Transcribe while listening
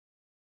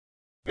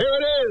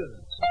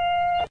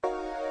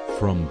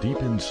from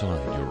deep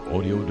inside your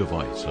audio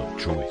device of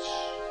choice.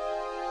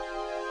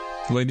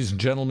 Ladies and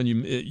gentlemen,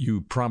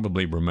 you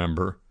probably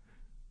remember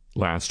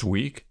last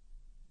week,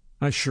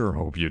 I sure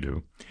hope you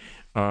do,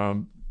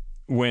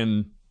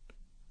 when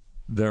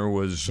there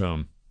was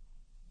a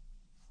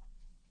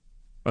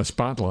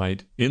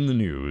spotlight in the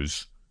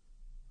news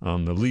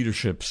on the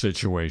leadership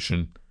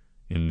situation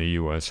in the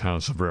U.S.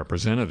 House of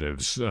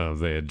Representatives.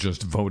 They had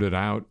just voted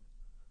out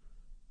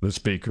the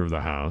Speaker of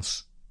the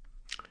House,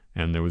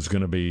 and there was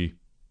going to be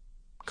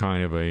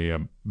kind of a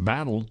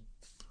battle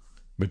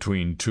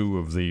between two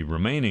of the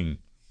remaining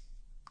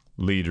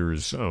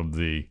leaders of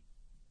the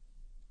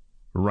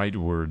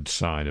rightward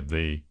side of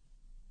the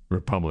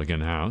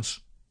Republican House.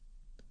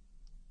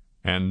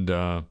 And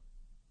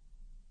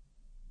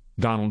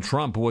Donald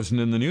Trump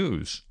wasn't in the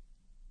news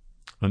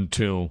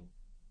until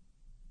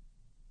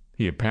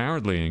he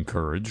apparently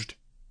encouraged,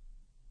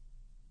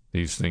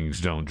 these things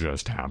don't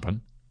just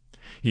happen,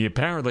 he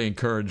apparently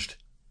encouraged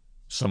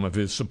some of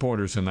his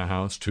supporters in the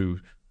House to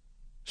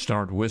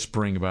start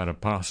whispering about a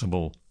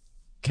possible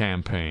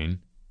campaign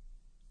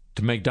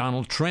to make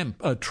Donald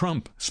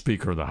Trump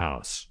Speaker of the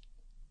House.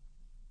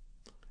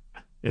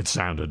 It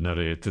sounded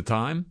nutty at the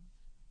time.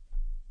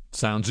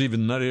 Sounds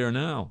even nuttier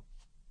now.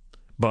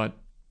 But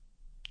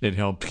it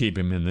helped keep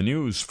him in the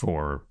news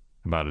for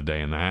about a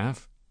day and a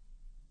half.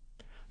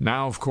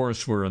 Now, of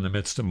course, we're in the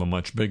midst of a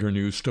much bigger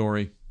news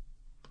story.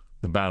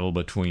 The battle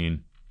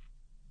between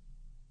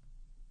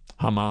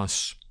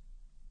Hamas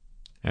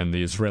and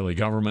the Israeli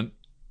government.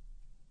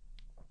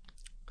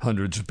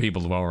 Hundreds of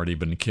people have already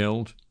been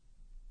killed.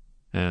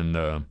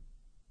 And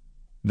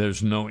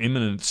there's no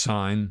imminent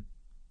sign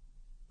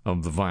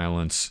of the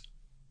violence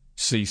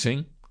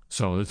ceasing.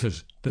 So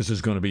this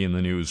is going to be in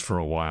the news for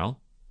a while.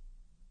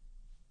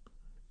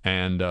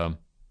 And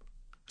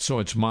so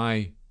it's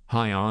my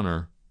high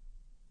honor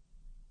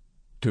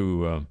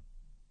to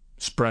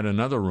spread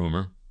another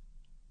rumor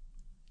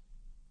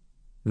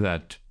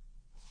that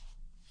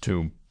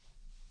to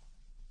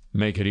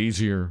make it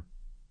easier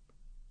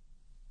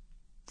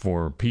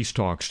for peace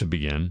talks to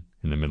begin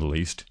in the Middle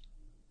East,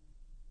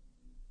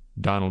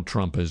 Donald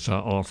Trump is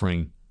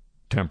offering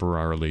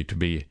temporarily to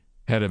be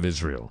head of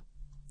Israel.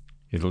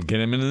 It'll get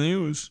him in the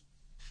news.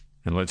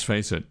 And let's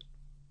face it,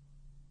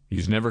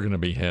 he's never going to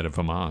be head of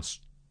Hamas.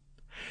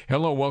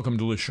 Hello, welcome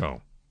to the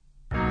show.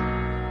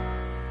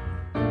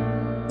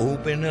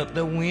 Open up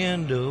the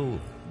window,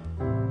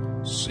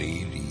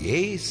 save the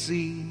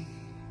AC,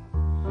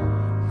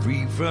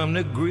 free from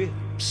the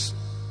grips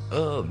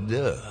of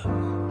the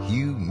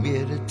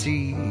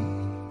humidity.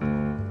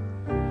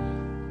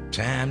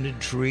 Time to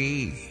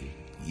trade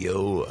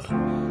your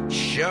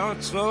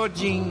shorts for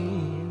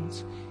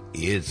jeans.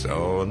 It's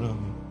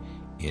autumn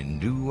in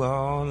New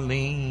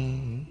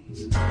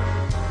Orleans.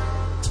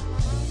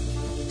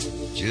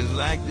 Just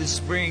like the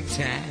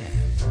springtime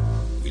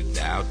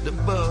without the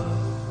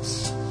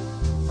bugs.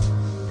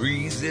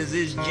 Breezes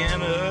as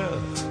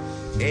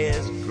gentle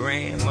as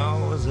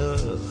grandma's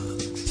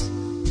hugs.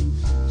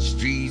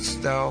 Streets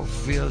start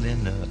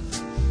filling up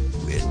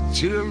with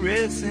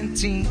tourists and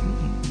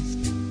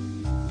teens.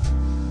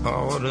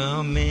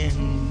 Autumn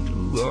in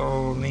New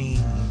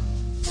Orleans.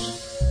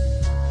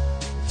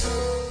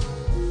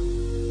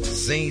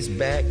 Saints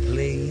back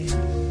playing,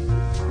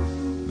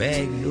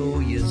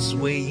 Magnolia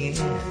swaying,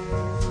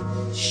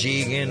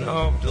 shaking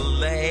off the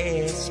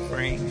last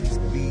spring's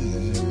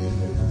beats.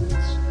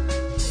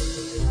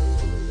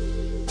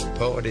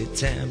 Party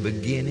time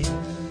beginning,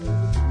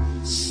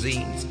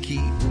 Saints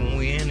keep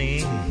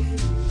winning.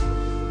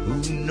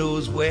 Who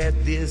knows where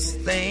this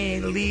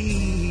thing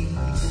leads?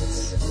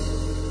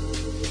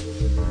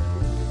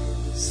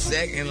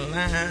 Second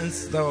line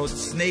start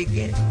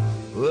snaking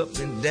up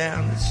and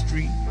down the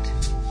street.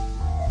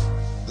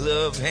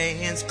 Glove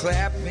hands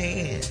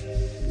clapping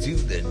to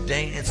the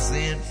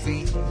dancing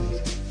feet.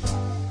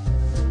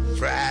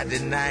 Friday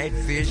night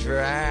fish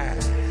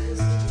fries,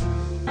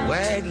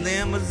 white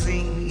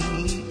limousines.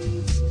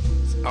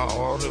 It's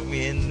autumn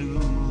in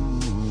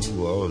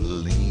New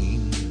Orleans.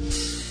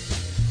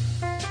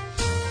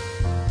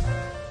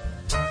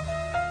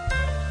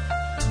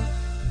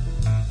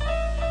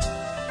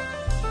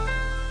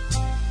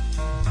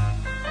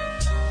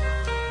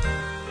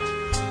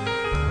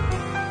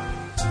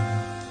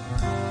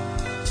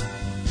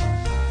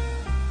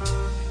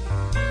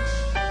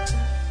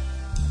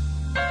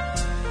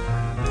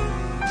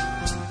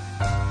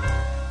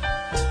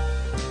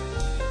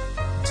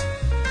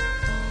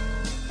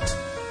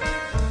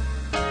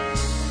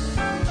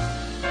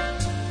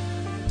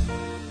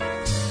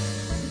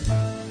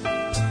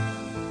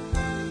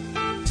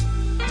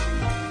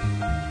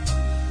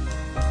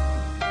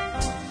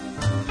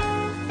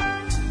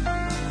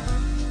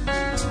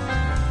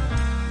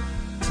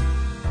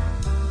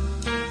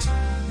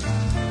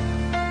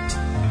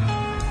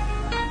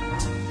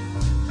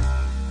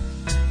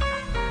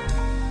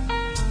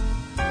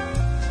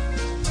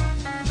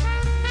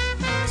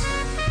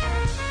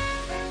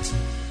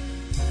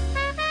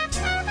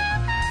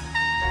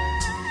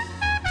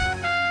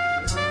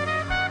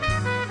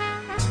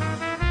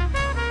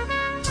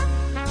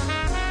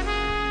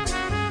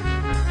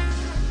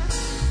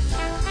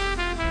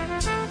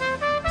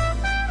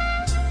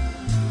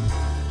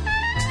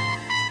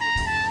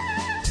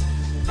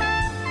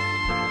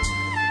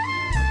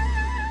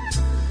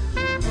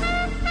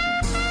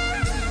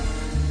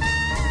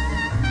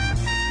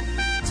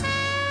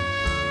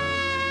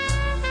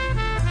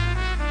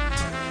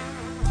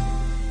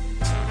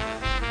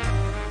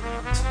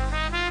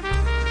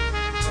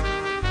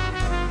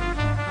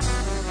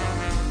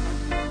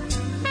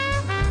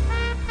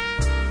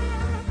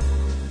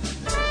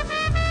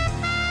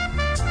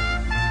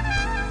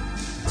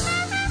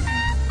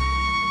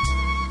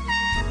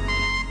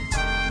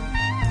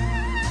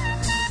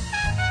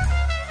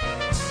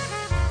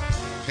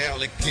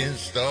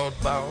 Pelicans start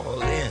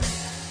bawling,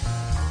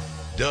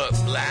 duck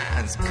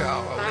blinds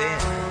calling,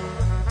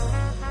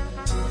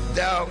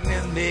 dog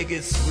and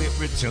niggas swift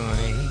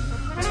returning,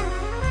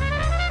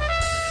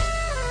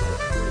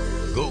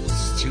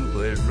 ghosts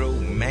to a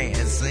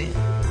romancing,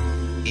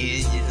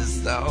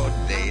 Indians start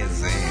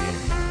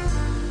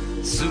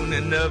dancing, soon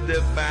enough to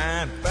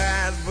find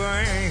fires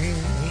burn.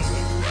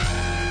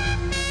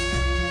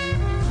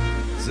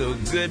 So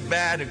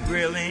goodbye to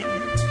grilling,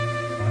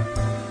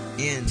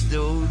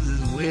 indoors is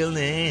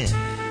willing,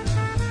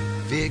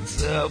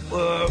 fix up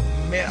a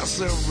mess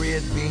of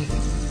red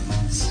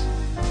beans.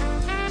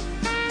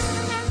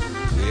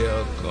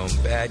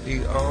 Welcome back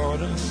the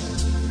autumn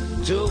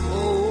to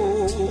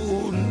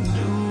old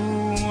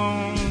New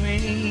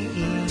Orleans.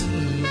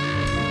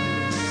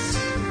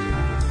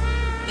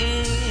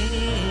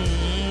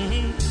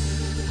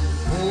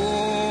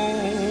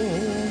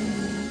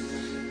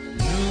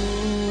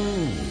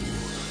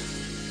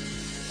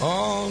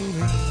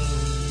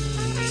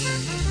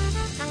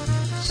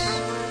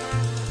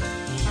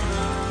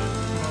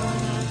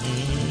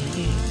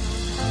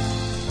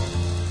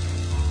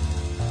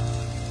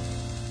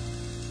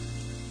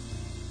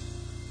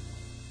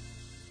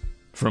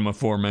 From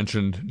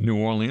aforementioned New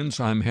Orleans,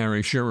 I'm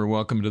Harry Shearer.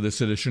 Welcome to this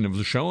edition of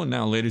the show. And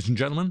now, ladies and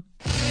gentlemen,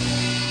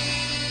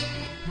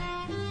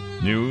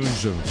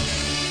 news of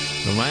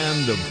the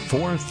land of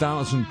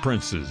 4,000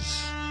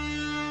 princes.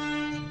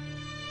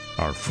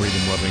 Our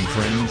freedom-loving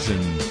friends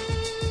in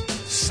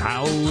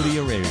Saudi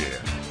Arabia.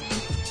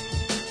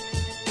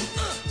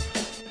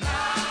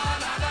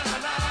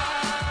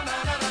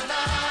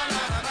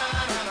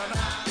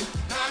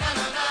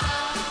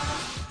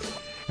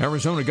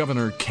 Arizona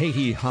Governor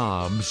Katie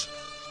Hobbs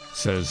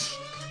says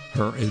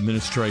her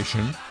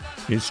administration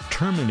is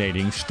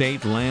terminating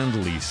state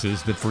land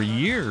leases that for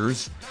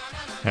years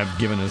have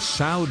given a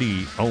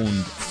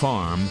Saudi-owned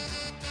farm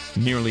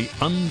nearly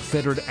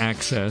unfettered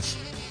access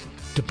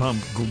to pump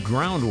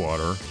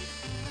groundwater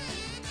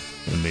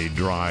in the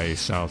dry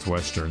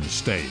southwestern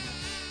state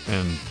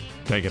and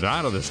take it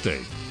out of the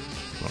state.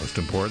 Most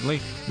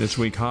importantly, this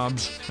week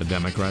Hobbs, a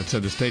Democrat,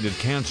 said the state had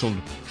canceled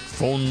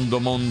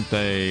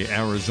Fondomonte,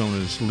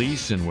 Arizona's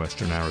lease in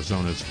western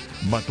Arizona's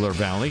Butler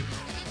Valley,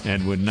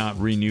 and would not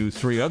renew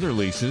 3 other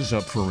leases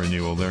up for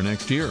renewal there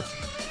next year.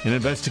 An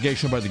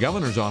investigation by the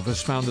governor's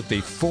office found that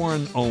the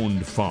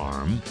foreign-owned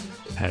farm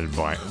had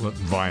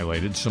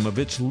violated some of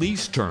its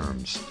lease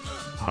terms.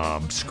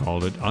 Hobbs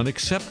called it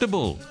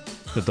unacceptable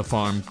that the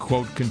farm,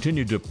 quote,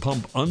 continued to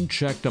pump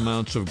unchecked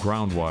amounts of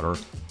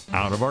groundwater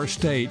out of our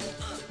state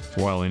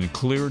while in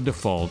clear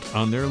default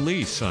on their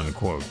lease,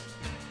 unquote.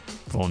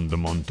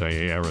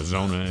 Fondomonte,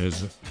 Arizona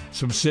is a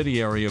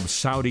subsidiary of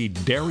Saudi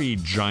dairy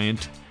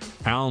giant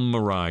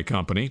Almarai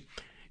Company.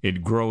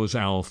 It grows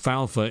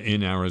alfalfa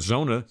in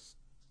Arizona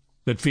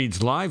that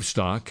feeds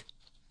livestock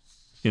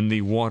in the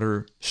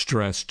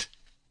water-stressed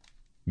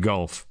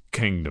Gulf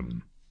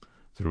Kingdom.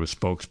 Through a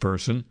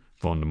spokesperson,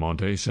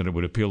 Fondomonte said it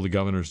would appeal the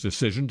governor's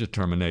decision to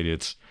terminate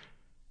its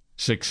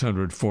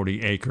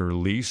 640-acre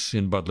lease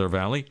in Butler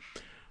Valley.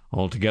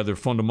 Altogether,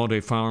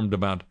 Fondomonte farmed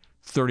about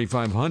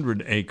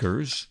 3,500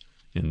 acres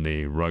in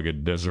the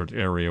rugged desert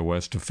area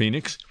west of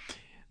Phoenix.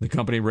 The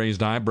company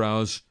raised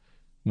eyebrows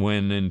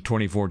when in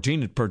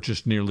 2014 it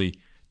purchased nearly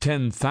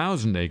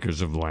 10,000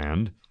 acres of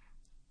land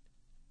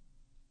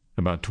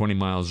about 20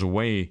 miles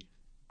away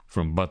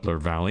from Butler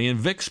Valley in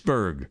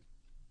Vicksburg,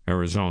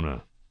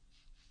 Arizona.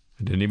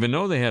 I didn't even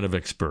know they had a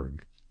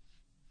Vicksburg.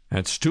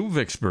 That's 2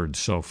 Vicksburgs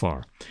so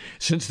far.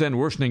 Since then,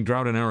 worsening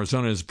drought in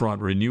Arizona has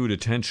brought renewed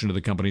attention to the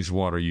company's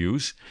water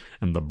use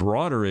and the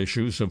broader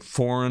issues of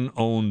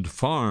foreign-owned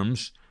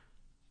farms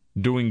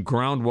doing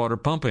groundwater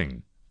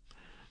pumping.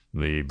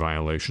 The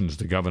violations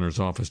the governor's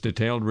office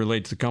detailed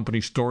relate to the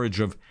company's storage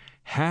of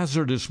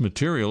hazardous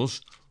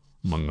materials,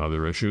 among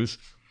other issues.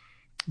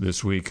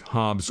 This week,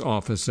 Hobbs'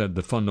 office said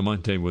the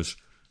Fondomonte was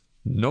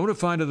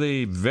notified of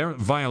the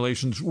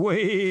violations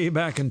way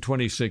back in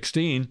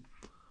 2016,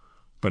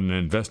 but an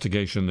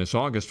investigation this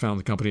August found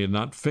the company had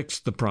not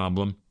fixed the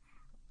problem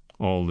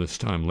all this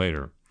time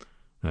later.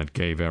 That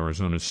gave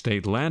Arizona's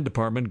state land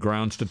department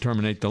grounds to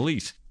terminate the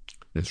lease.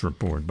 This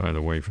report, by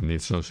the way, from the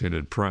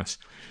Associated Press.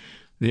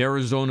 The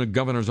Arizona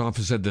governor's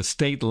office said the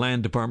state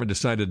land department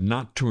decided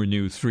not to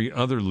renew 3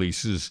 other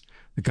leases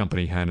the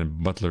company had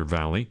in Butler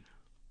Valley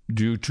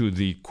due to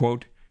the,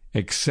 quote,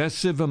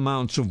 excessive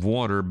amounts of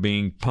water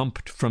being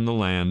pumped from the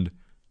land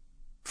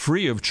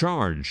free of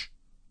charge,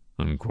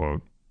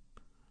 unquote.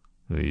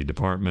 The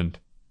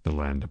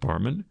land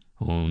department,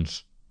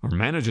 owns or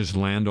manages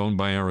land owned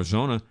by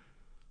Arizona.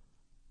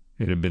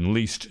 It had been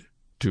leased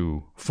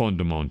to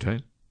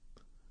Fondomonte.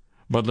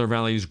 Butler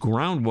Valley's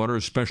groundwater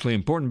is especially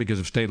important because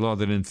of state law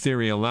that in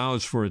theory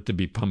allows for it to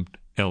be pumped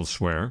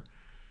elsewhere.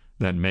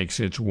 That makes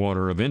its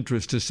water of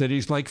interest to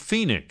cities like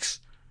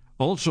Phoenix,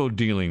 also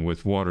dealing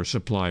with water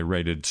supply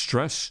related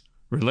stress,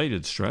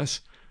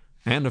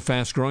 and a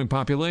fast-growing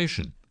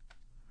population.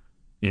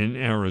 In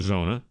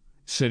Arizona,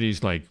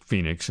 cities like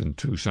Phoenix and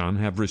Tucson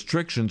have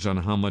restrictions on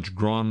how much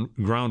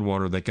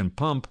groundwater they can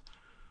pump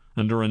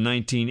under a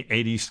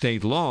 1980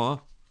 state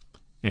law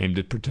aimed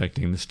at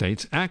protecting the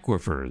state's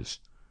aquifers.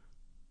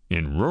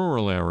 In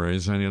rural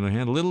areas, on the other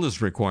hand, little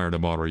is required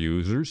of water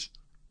users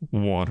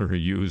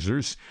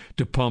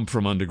to pump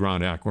from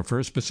underground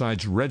aquifers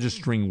besides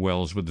registering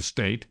wells with the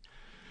state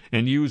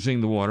and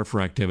using the water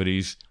for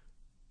activities,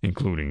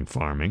 including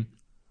farming,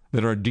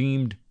 that are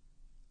deemed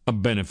a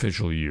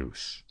beneficial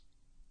use.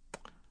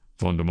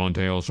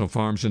 Fondomonte also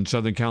farms in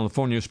Southern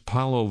California's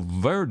Palo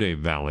Verde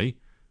Valley,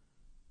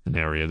 an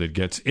area that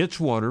gets its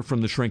water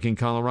from the shrinking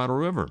Colorado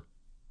River.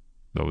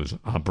 Those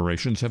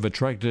operations have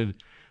attracted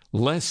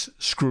less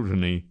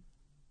scrutiny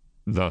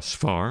thus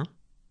far.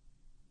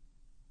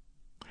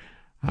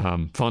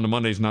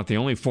 Fondomonte is not the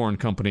only foreign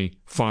company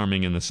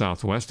farming in the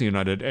Southwest. The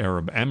United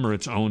Arab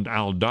Emirates-owned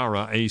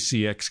Aldara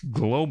ACX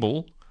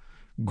Global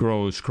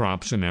grows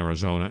crops in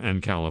Arizona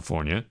and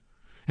California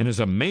and is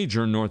a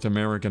major North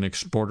American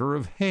exporter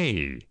of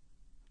hay.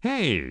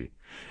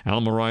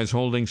 Almarai's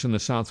holdings in the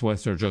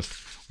Southwest are just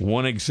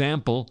one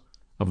example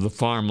of the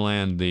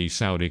farmland the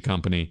Saudi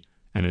company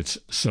and its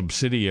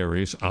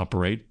subsidiaries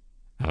operate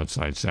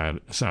outside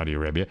Saudi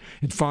Arabia.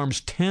 It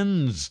farms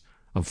tens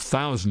of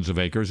thousands of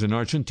acres in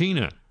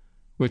Argentina,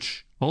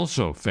 which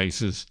also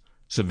faces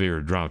severe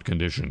drought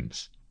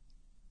conditions.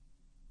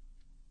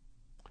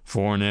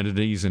 Foreign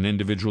entities and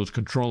individuals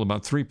control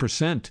about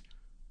 3%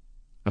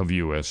 of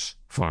U.S.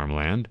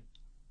 farmland.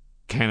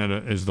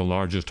 Canada is the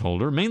largest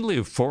holder, mainly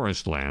of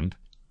forest land.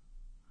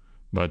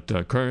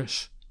 But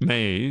Chris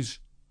Mays,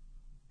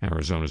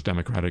 Arizona's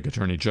Democratic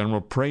Attorney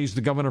General, praised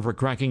the governor for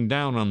cracking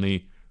down on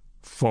the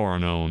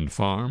foreign-owned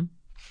farm.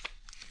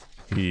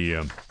 He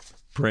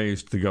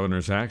praised the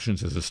governor's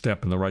actions as a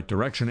step in the right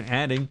direction,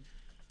 adding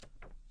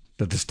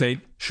that the state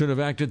should have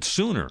acted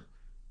sooner.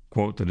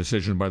 Quote, the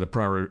decision by the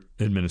prior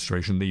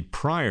administration,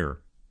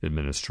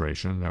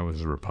 that was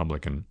the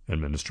Republican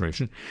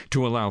administration,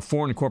 to allow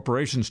foreign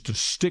corporations to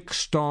stick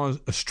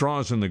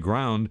straws in the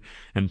ground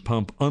and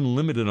pump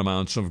unlimited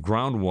amounts of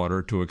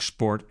groundwater to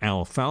export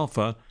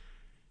alfalfa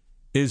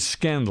is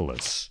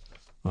scandalous,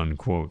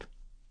 unquote.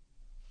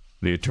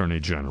 The Attorney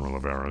General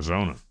of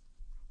Arizona.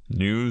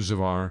 News of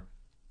our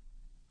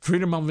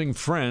freedom-loving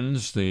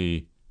friends,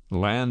 the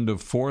land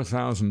of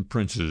 4,000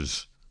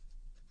 princes,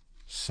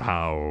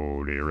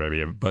 Saudi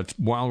Arabia. But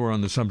while we're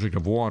on the subject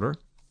of water,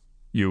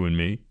 you and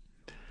me,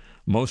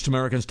 most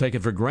Americans take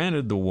it for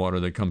granted the water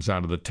that comes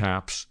out of the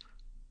taps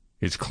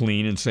is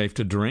clean and safe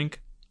to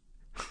drink.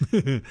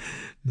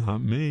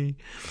 Not me.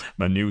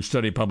 A new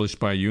study published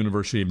by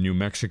University of New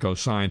Mexico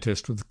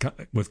scientists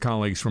with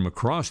colleagues from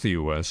across the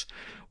U.S.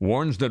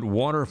 warns that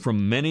water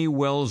from many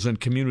wells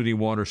and community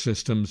water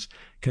systems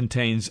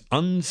contains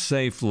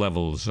unsafe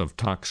levels of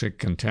toxic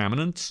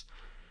contaminants,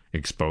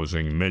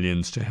 exposing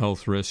millions to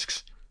health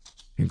risks,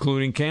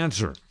 including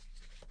cancer.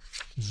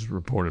 This is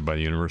reported by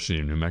the University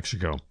of New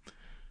Mexico.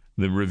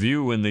 The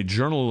review in the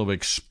Journal of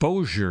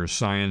Exposure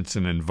Science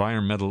and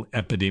Environmental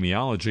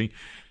Epidemiology,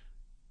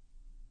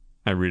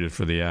 I read it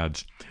for the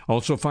ads,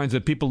 also finds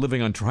that people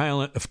living on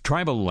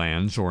tribal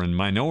lands or in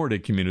minority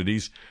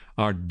communities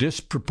are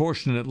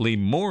disproportionately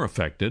more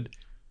affected,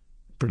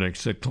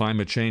 predicts that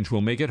climate change will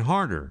make it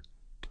harder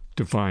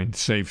to find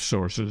safe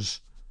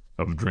sources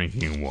of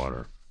drinking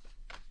water.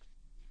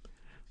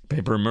 The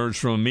paper emerged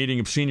from a meeting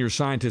of senior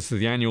scientists at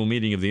the annual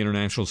meeting of the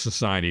International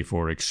Society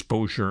for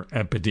Exposure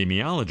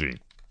Epidemiology.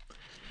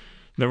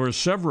 There were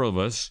several of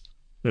us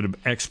that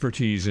have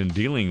expertise in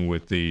dealing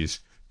with these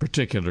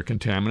particular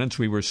contaminants.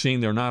 We were seeing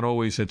they're not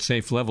always at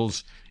safe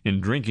levels in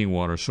drinking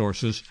water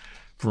sources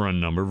for a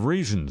number of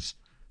reasons,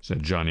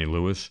 said Johnny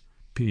Lewis,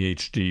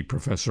 Ph.D.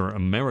 Professor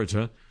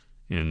Emerita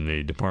in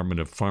the Department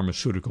of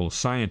Pharmaceutical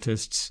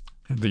Scientists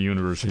at the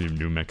University of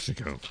New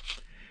Mexico.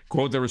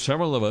 Quote, there were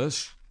several of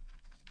us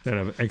that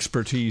have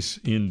expertise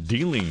in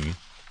dealing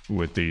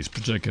with these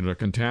particular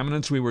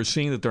contaminants. We were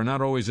seeing that they're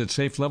not always at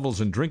safe levels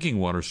in drinking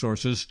water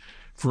sources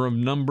for a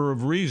number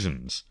of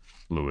reasons,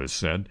 Lewis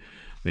said.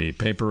 The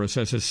paper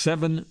assesses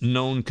 7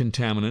 known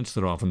contaminants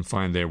that often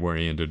find their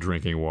way into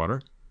drinking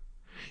water.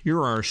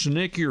 Your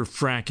arsenic, your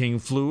fracking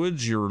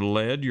fluids, your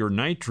lead, your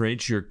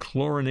nitrates, your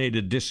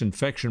chlorinated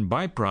disinfection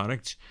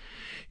byproducts,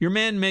 your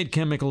man-made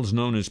chemicals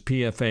known as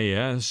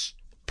PFAS,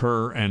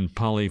 per- and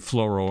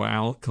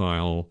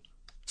polyfluoroalkyl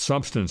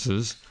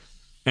substances,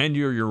 and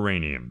your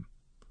uranium.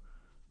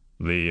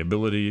 The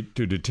ability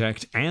to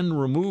detect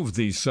and remove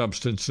these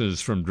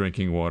substances from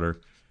drinking water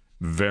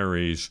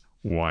varies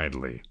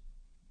widely.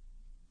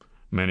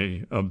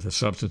 Many of the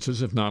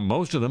substances, if not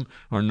most of them,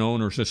 are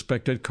known or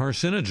suspected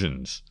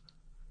carcinogens.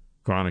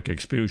 Chronic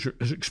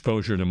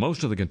exposure to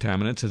most of the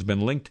contaminants has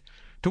been linked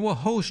to a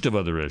host of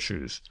other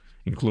issues,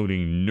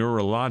 including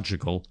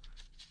neurological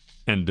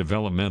and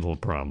developmental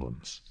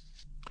problems.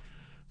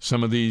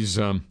 Some of these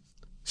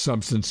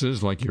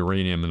substances, like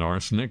uranium and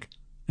arsenic,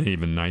 and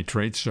even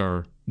nitrates,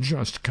 are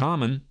just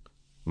common,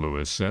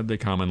 Lewis said. They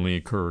commonly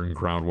occur in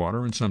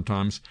groundwater, and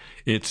sometimes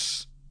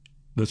it's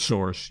the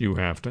source you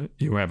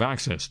have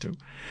access to.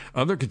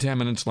 Other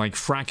contaminants like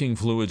fracking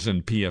fluids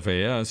and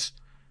PFAS,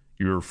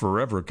 your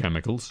forever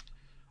chemicals,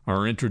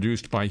 are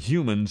introduced by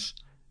humans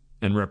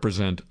and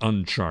represent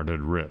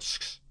uncharted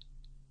risks.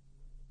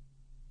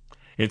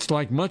 It's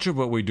like much of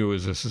what we do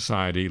as a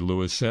society,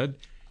 Lewis said.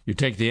 You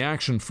take the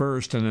action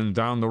first, and then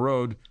down the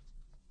road,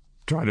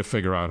 try to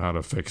figure out how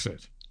to fix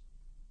it.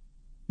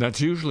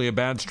 That's usually a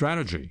bad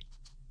strategy,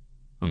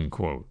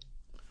 unquote.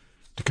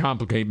 To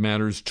complicate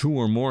matters, 2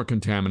 or more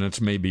contaminants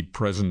may be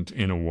present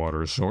in a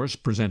water source,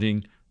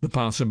 presenting the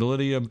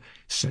possibility of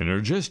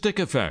synergistic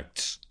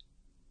effects.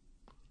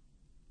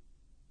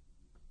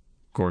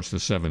 Of course, the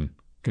 7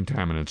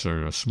 contaminants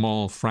are a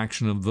small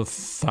fraction of the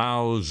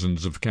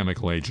thousands of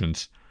chemical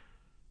agents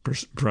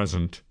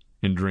present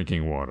in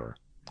drinking water.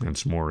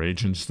 Hence more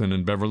agents than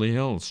in Beverly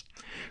Hills.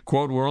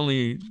 Quote, we're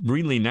only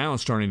really now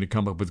starting to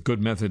come up with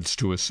good methods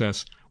to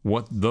assess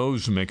what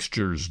those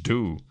mixtures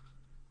do,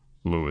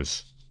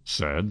 Lewis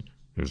said.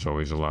 There's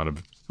always a lot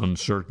of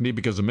uncertainty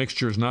because a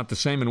mixture is not the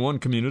same in one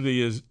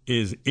community as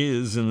is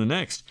in the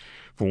next.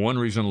 For one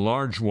reason,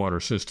 large water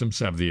systems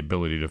have the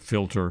ability to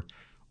filter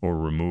or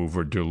remove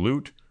or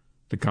dilute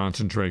the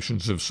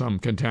concentrations of some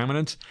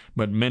contaminants,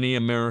 but many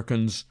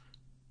Americans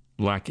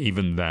lack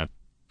even that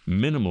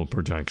minimal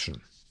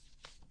protection.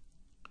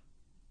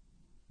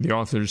 The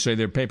authors say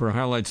their paper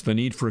highlights the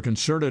need for a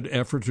concerted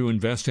effort to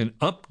invest in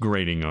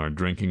upgrading our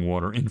drinking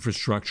water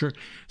infrastructure,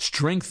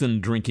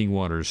 strengthen drinking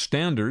water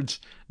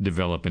standards,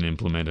 develop and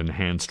implement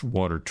enhanced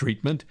water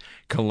treatment,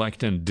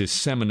 collect and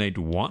disseminate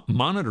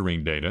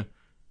monitoring data,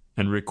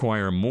 and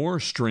require more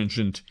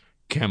stringent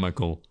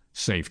chemical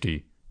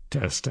safety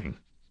testing.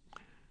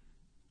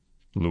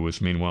 Lewis,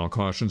 meanwhile,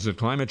 cautions that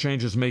climate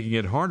change is making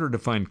it harder to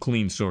find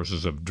clean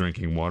sources of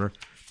drinking water,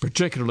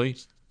 particularly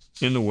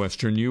in the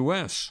western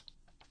U.S.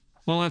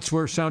 Well, that's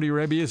where Saudi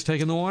Arabia is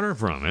taking the water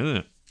from, isn't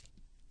it?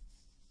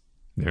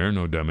 They're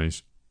no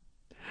dummies.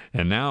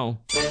 And now...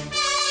 It's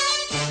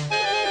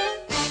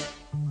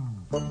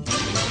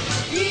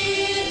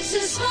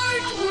a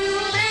smart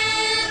world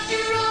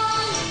after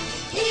all.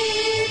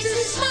 It's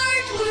a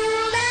smart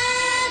world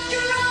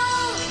after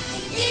all.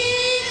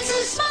 It's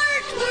a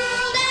smart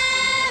world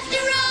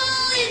after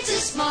all. It's a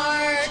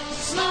smart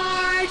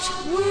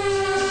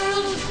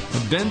world.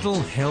 A dental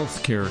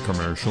health care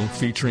commercial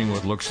featuring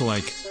what looks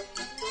like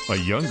a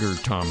younger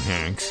Tom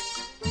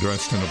Hanks,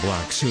 dressed in a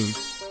black suit,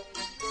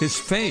 is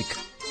fake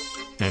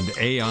and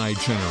AI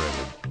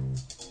generated.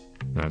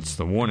 That's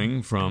the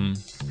warning from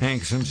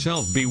Hanks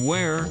himself.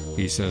 Beware,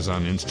 he says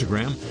on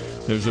Instagram.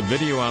 There's a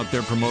video out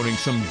there promoting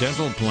some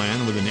dental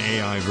plan with an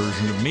AI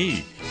version of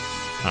me.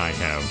 I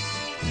have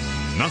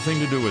nothing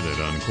to do with it,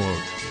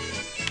 unquote.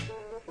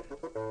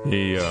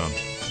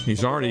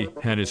 He's already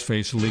had his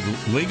face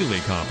legally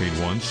copied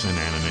once and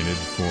animated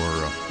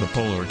for the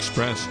Polar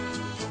Express.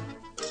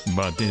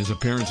 But his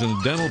appearance in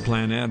the dental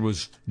plan ad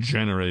was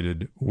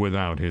generated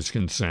without his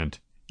consent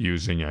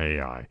using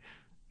AI.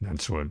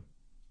 That's what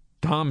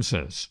Tom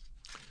says.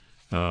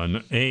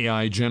 An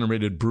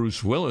AI-generated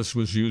Bruce Willis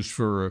was used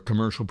for a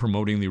commercial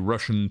promoting the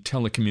Russian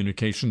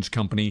telecommunications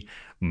company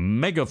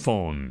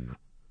Megaphone.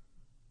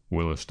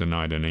 Willis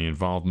denied any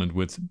involvement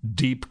with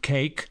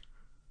DeepCake,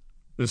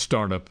 the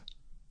startup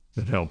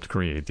that helped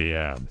create the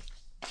ad.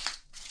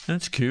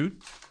 That's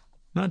cute.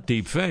 Not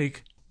deep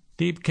fake,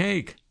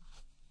 DeepCake.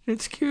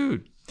 It's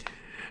cute.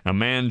 A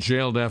man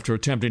jailed after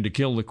attempting to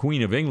kill the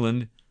Queen of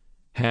England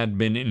had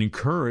been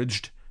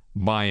encouraged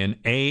by an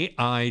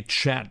AI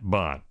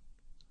chatbot.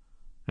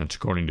 That's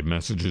according to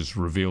messages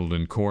revealed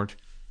in court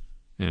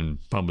and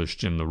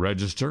published in the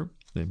Register,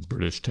 the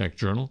British tech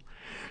journal.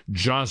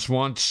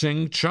 Jaswant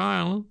Singh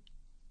Chahil,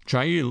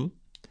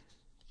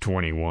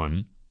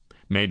 21,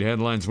 made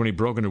headlines when he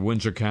broke into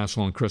Windsor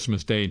Castle on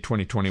Christmas Day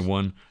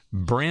 2021,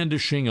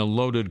 brandishing a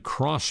loaded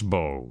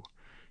crossbow.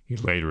 He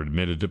later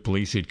admitted to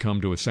police he'd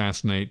come to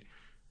assassinate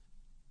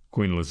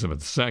Queen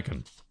Elizabeth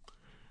II.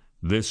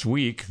 This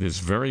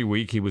very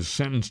week, he was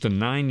sentenced to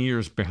 9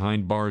 years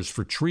behind bars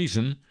for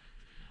treason,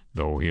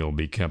 though he'll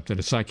be kept at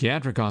a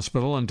psychiatric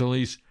hospital until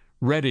he's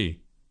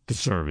ready to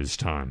serve his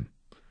time.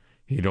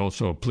 He'd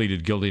also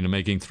pleaded guilty to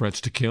making threats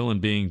to kill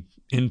and being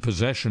in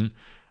possession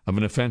of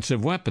an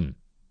offensive weapon.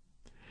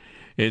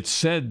 It's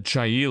said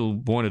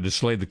Chahil wanted to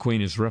slay the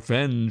Queen as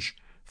revenge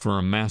for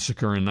a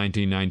massacre in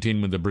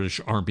 1919 when the British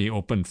Army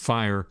opened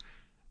fire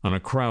on a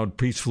crowd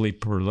peacefully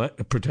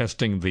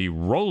protesting the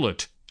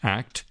Rowlatt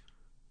Act,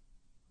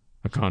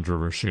 a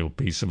controversial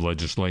piece of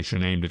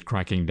legislation aimed at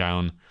cracking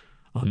down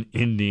on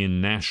Indian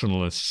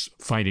nationalists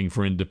fighting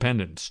for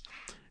independence.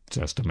 It's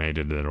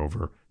estimated that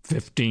over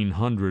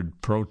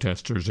 1,500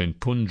 protesters in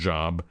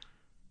Punjab,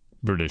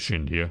 British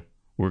India,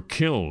 were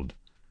killed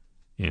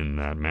in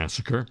that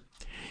massacre.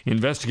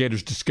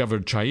 Investigators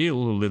discovered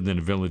Chahil, who lived in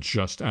a village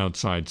just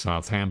outside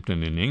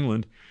Southampton in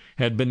England,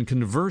 had been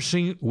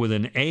conversing with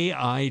an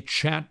AI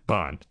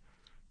chatbot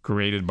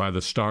created by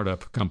the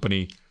startup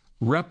company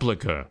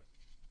Replica,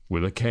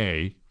 with a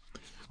K,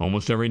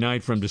 almost every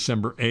night from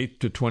December 8th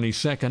to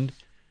 22nd,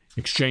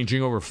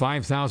 exchanging over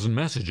 5,000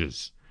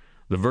 messages.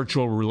 The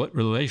virtual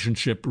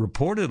relationship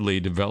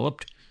reportedly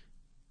developed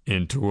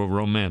into a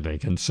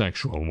romantic and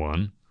sexual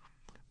one,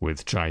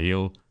 with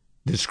Chahil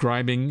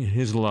describing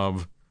his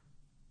love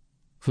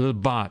for the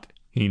bot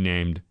he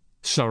named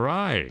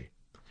Sarai.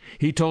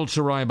 He told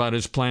Sarai about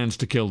his plans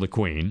to kill the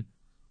Queen.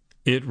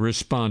 It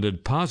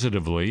responded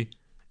positively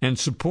and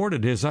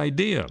supported his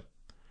idea.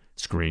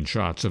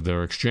 Screenshots of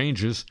their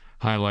exchanges,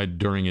 highlighted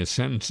during his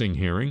sentencing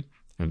hearing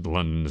at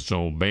London's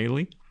Old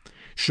Bailey,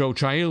 show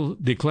Chael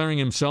declaring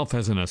himself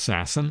as an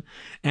assassin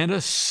and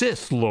a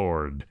Sith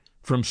Lord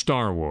from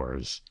Star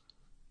Wars,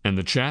 and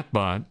the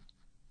chatbot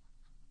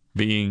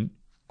being,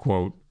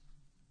 quote,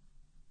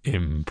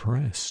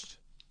 impressed,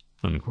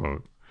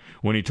 unquote.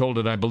 When he told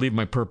it, "I believe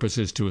my purpose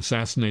is to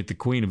assassinate the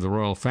Queen of the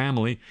royal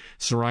family,"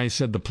 Sarai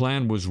said the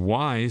plan was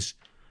wise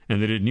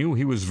and that it knew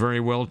he was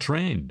very well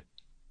trained.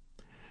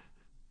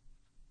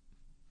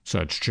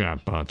 Such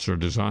chatbots are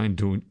designed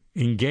to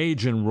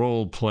engage in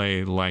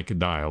role-play-like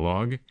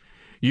dialogue.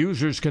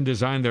 Users can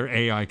design their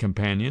AI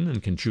companion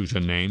and can choose a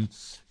name,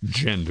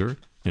 gender,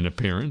 and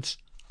appearance.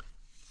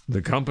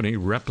 The company,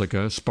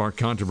 Replica, sparked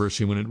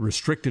controversy when it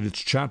restricted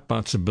its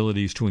chatbot's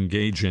abilities to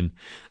engage in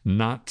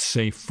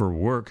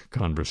not-safe-for-work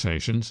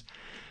conversations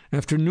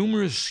after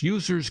numerous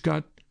users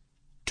got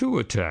too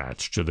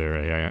attached to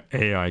their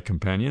AI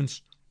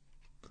companions.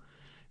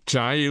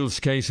 Chael's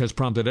case has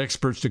prompted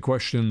experts to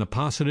question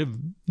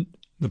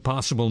the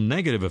possible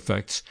negative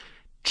effects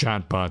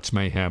chatbots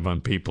may have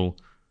on people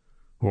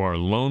who are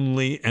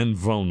lonely and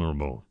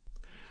vulnerable.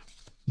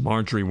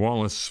 Marjorie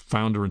Wallace,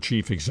 founder and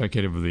chief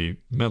executive of the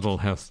mental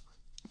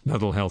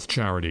health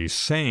charity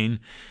SANE,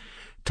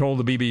 told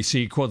the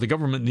BBC, quote, "The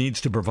government needs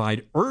to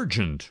provide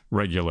urgent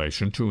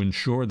regulation to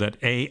ensure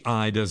that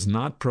AI does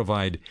not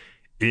provide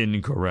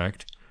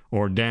incorrect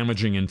or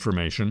damaging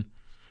information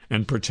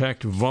and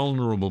protect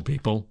vulnerable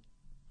people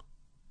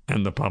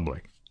and the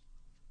public,"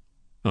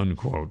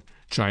 unquote.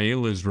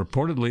 Chael is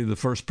reportedly the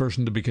first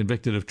person to be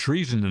convicted of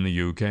treason in the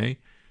UK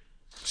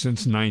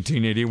since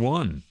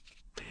 1981.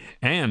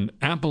 And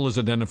Apple has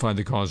identified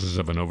the causes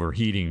of an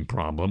overheating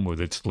problem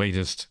with its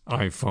latest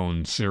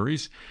iPhone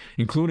series,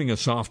 including a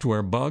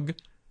software bug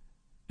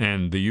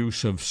and the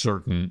use of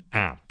certain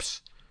apps.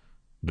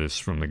 This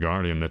from The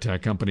Guardian. The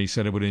tech company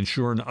said it would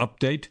issue an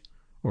update,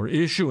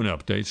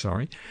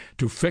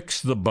 to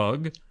fix the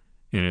bug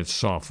in its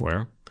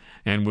software,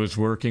 and was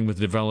working with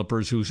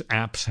developers whose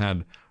apps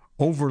had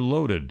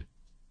overloaded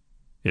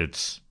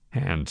its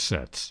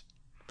handsets.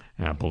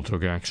 Apple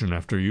took action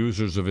after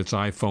users of its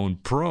iPhone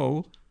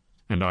Pro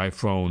and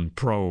iPhone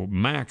Pro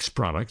Max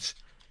products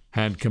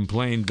had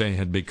complained they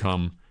had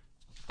become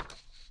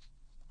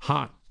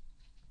hot,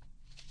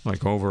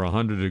 like over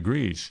 100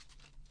 degrees,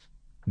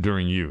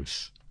 during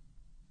use.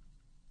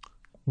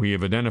 "We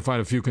have identified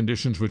a few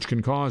conditions which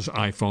can cause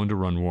iPhone to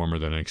run warmer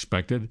than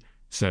expected,"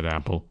 said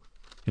Apple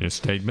in a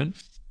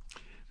statement.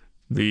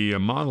 The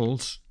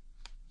models,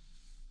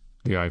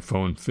 the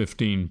iPhone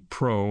 15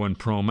 Pro and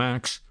Pro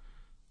Max,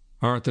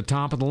 are at the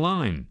top of the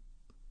line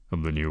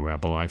of the new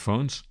Apple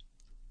iPhones.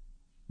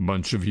 A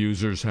bunch of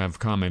users have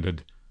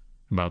commented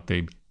about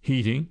the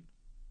heating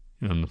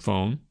on the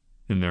phone,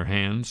 in their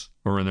hands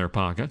or in their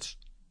pockets.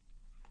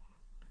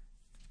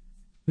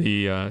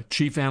 The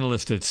chief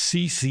analyst at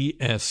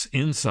CCS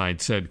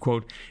Insight said,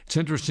 quote, "It's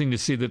interesting to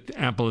see that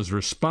Apple has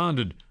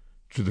responded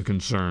to the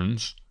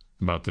concerns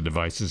about the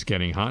devices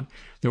getting hot.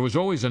 There was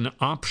always an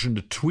option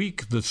to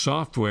tweak the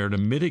software to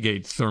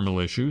mitigate thermal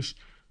issues.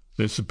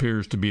 This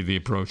appears to be the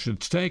approach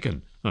it's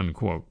taken,"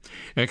 unquote.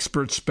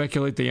 Experts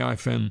speculate the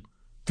iPhone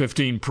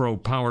 15 Pro,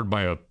 powered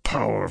by a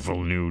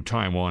powerful new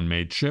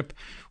Taiwan-made chip,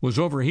 was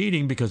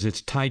overheating because its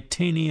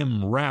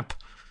titanium wrap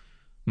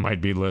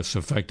might be less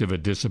effective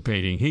at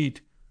dissipating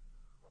heat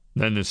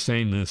than the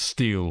stainless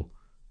steel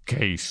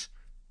case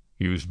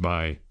used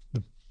by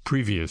the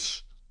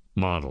previous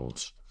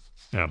models.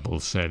 Apple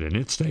said in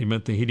its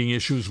statement the heating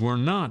issues were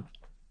not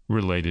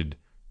related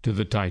to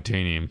the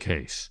titanium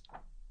case.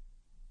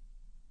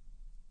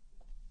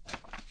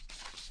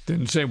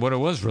 Didn't say what it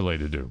was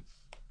related to.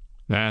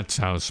 That's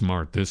how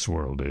smart this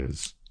world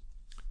is.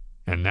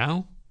 And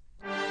now,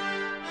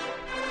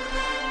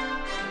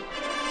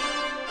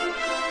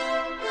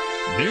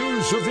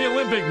 news of the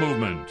Olympic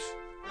movement.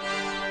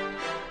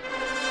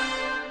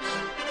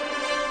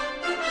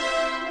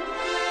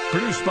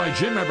 Produced by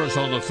Jim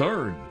Ebersol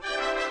III.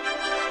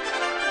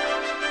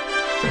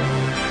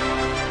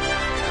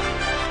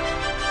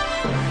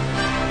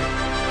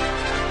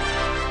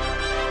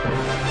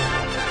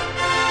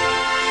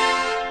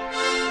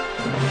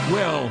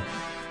 Well,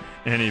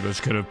 any of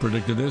us could have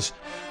predicted this.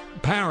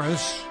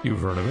 Paris,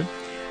 you've heard of it,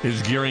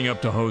 is gearing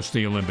up to host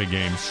the Olympic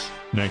Games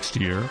next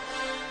year.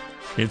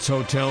 Its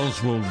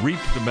hotels will reap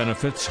the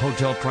benefits.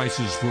 Hotel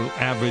prices will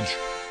average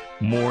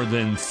more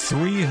than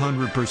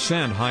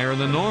 300% higher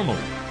than normal.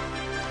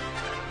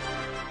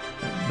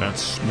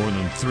 That's more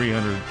than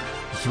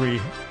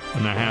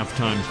 3.5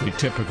 times the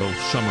typical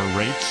summer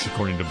rates,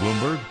 according to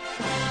Bloomberg.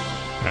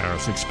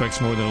 Paris expects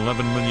more than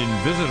 11 million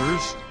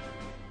visitors,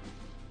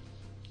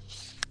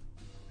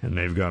 and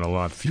they've got a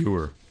lot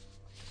fewer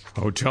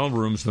hotel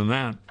rooms than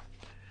that.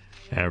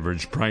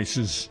 Average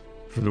prices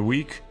for the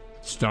week,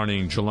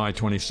 starting July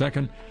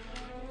 22nd,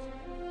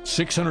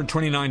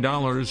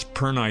 $629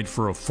 per night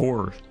for a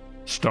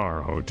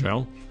 4-star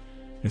hotel,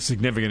 a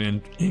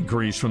significant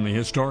increase from the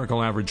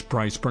historical average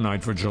price per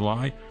night for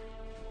July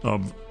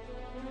of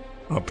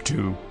up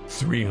to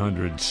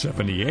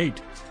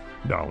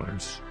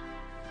 $378.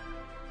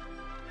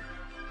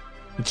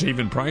 It's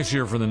even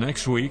pricier for the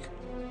next week.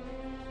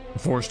 A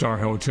 4-star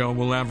hotel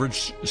will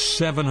average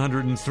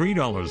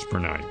 $703 per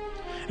night.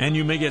 And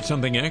you may get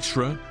something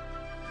extra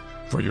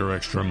for your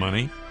extra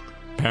money.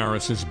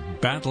 Paris is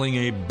battling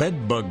a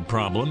bedbug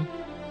problem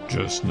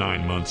just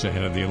 9 months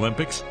ahead of the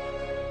Olympics.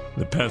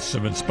 The pests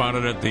have been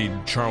spotted at the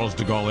Charles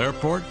de Gaulle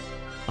Airport,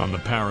 on the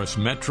Paris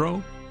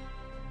Metro,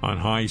 on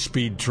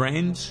high-speed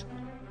trains,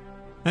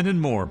 and in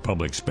more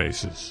public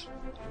spaces.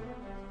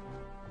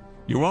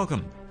 You're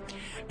welcome.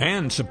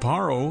 And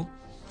Sapporo,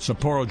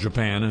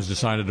 Japan, has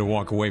decided to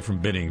walk away from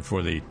bidding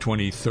for the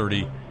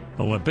 2030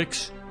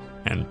 Olympics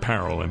and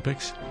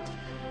Paralympics.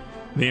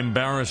 The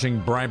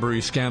embarrassing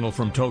bribery scandal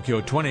from Tokyo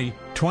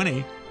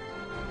 2020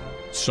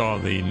 saw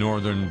the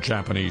northern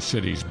Japanese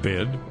city's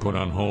bid put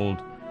on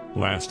hold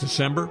last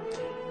December.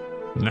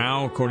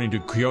 Now, according to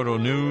Kyoto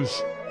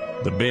News,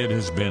 the bid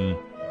has been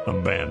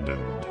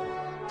abandoned.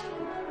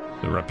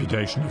 The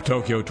reputation of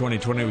Tokyo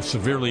 2020 was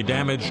severely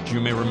damaged. You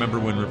may remember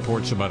when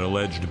reports about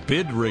alleged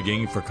bid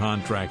rigging for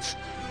contracts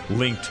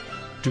linked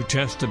to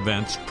test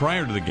events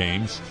prior to the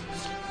Games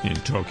in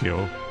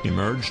Tokyo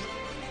emerged.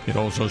 It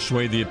also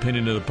swayed the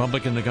opinion of the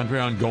public in the country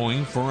on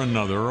going for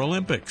another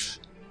Olympics.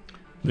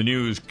 The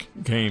news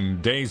came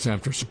days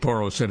after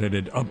Sapporo said it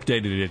had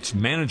updated its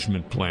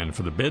management plan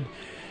for the bid,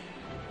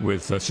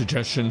 with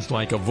suggestions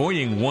like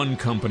avoiding one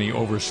company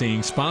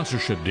overseeing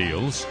sponsorship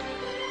deals,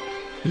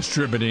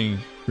 distributing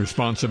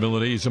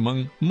responsibilities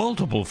among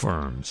multiple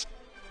firms,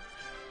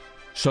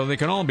 so they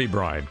can all be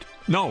bribed.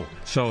 No,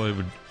 so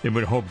it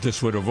would hope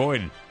this would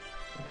avoid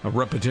a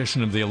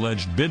repetition of the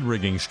alleged bid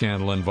rigging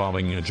scandal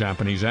involving a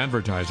Japanese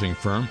advertising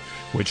firm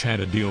which had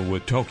a deal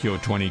with Tokyo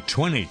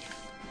 2020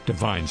 to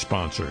find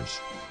sponsors.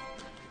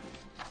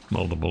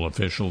 Multiple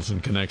officials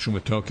in connection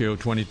with Tokyo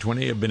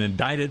 2020 have been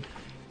indicted.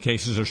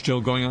 Cases are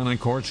still going on in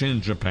courts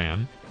in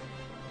Japan.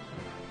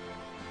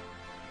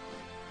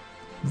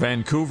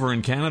 Vancouver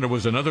in Canada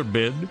was another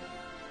bid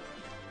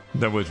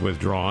that was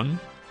withdrawn.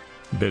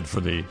 Bid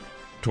for the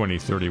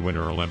 2030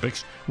 Winter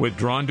Olympics,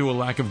 withdrawn due to a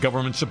lack of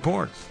government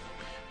support.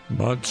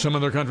 But some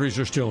other countries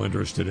are still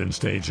interested in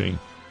staging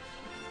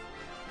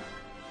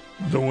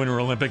the Winter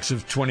Olympics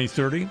of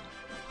 2030.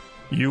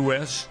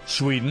 U.S.,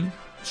 Sweden,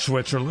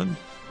 Switzerland,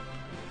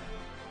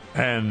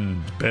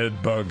 and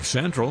Bedbug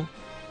Central,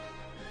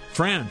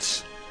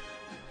 France.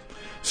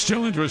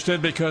 Still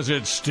interested because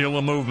it's still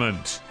a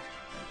movement.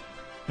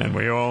 And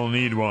we all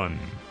need one.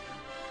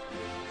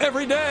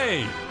 Every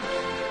day!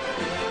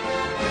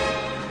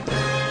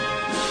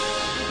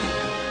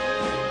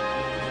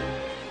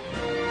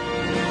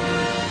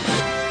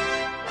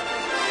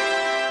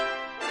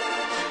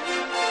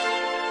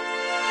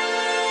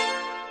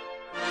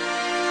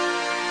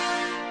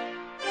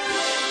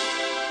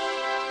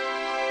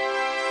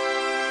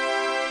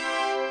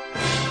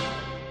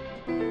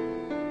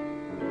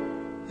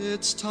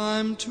 It's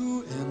time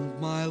to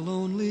end my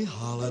lonely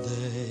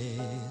holiday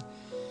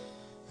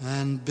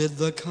and bid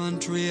the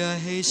country a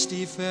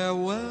hasty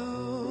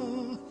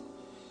farewell.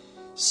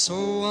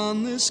 So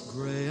on this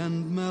gray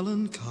and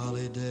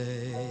melancholy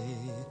day,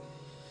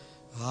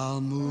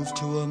 I'll move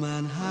to a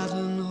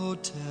Manhattan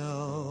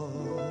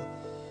hotel.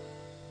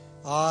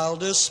 I'll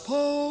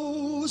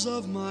dispose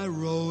of my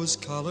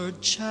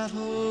rose-colored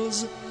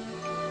chattels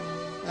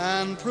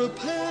and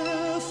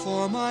prepare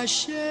for my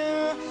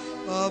share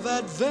of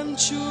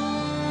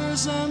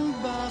adventures and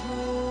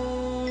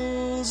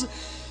battles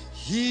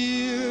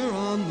here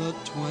on the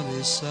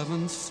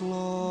 27th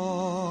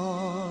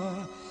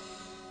floor,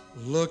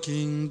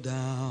 looking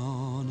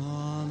down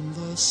on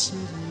the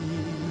city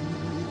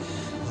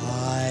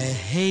I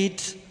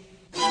hate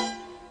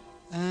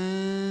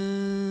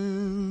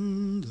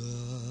and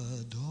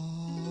adore.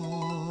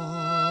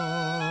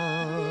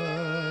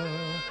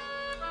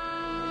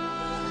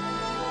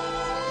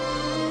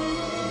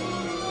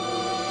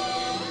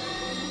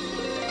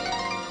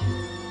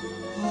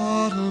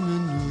 Autumn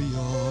in New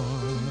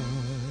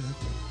York,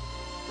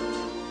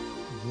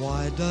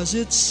 why does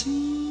it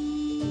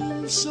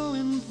seem so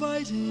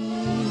inviting?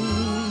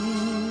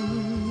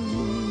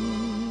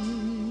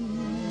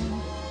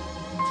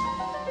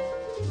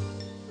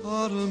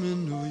 Autumn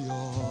in New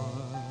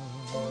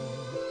York,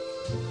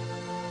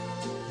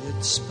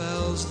 it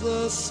spells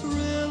the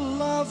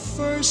thrill of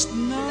first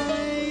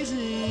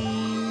nighting.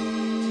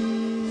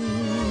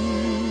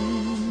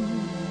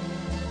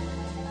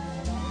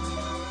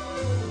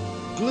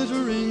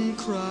 Glittering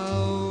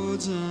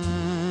crowds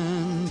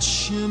and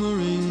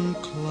shimmering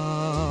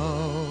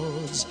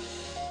clouds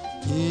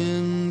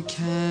in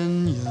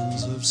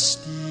canyons of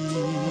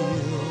steel,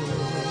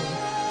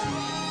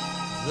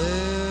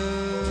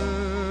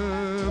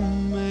 they're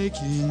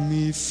making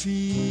me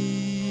feel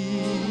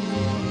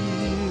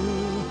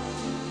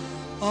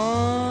I'm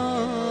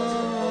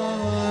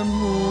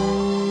home.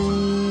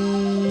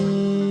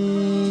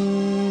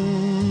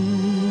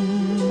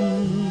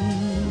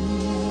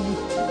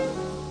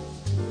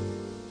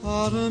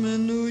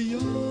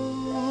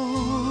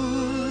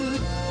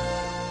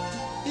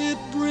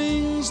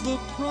 was the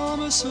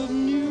promise of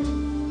new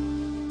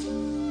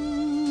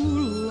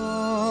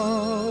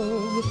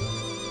love.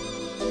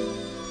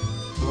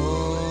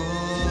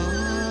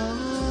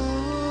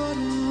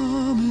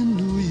 Autumn in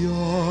New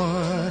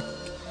York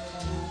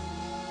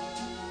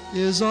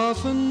is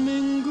often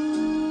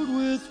mingled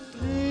with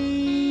pain.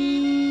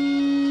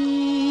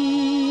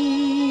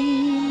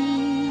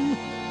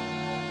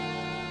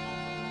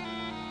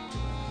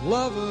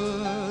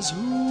 Lovers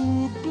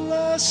who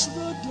bless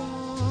the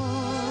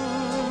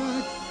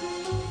dark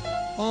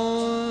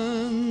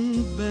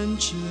on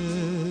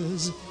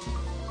benches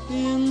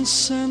in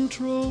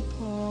Central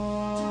Park.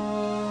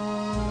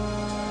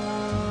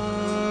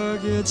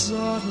 It's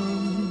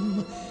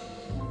autumn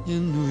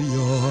in New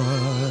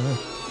York.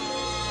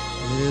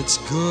 It's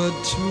good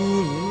to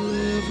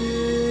live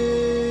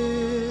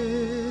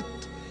it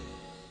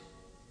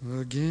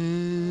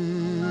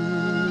again.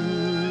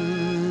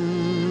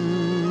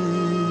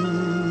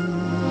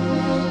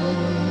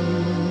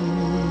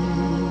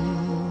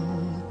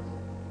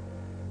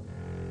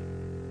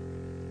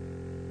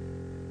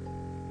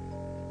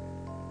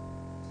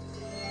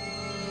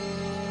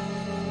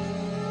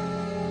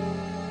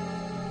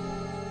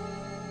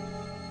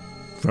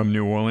 From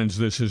New Orleans,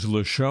 this is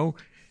Le Show.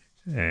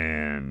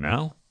 And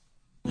now,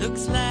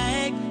 Looks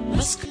like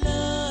Musk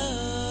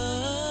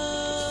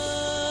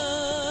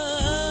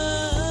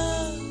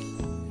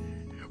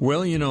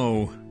well, you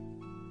know,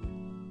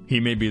 he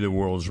may be the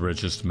world's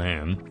richest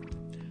man,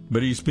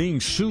 but he's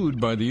being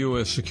sued by the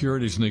U.S.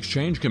 Securities and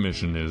Exchange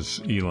Commission, is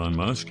Elon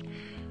Musk.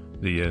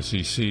 The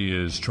SEC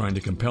is trying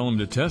to compel him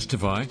to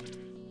testify.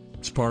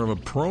 It's part of a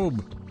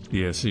probe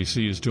the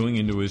SEC is doing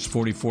into his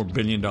 $44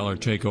 billion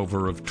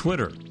takeover of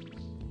Twitter.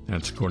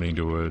 That's according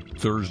to a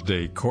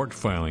Thursday court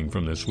filing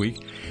from this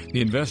week.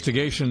 The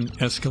investigation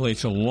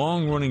escalates a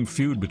long-running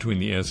feud between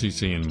the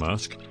SEC and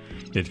Musk.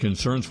 It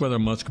concerns whether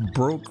Musk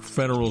broke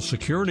federal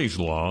securities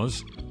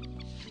laws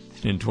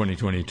in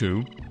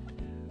 2022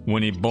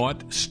 when he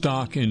bought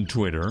stock in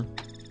Twitter,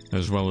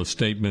 as well as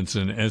statements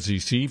and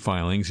SEC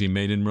filings he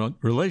made in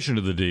relation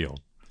to the deal.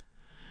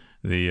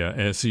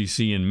 The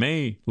SEC in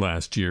May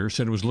last year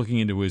said it was looking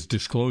into his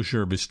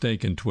disclosure of his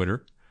stake in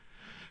Twitter,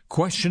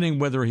 questioning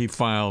whether he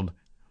filed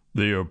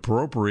the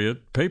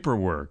appropriate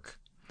paperwork.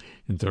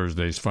 In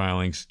Thursday's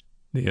filings,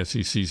 the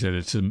SEC said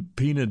it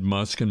subpoenaed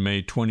Musk in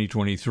May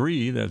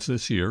 2023, that's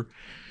this year,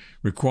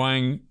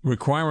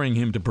 requiring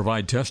him to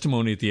provide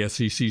testimony at the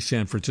SEC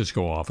San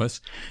Francisco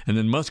office, and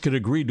then Musk had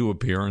agreed to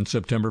appear on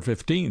September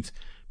 15th.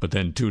 But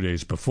then 2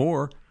 days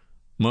before,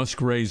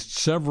 Musk raised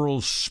several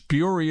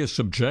spurious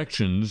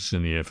objections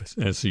in the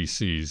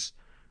SEC's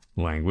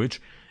language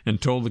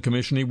and told the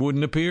commission he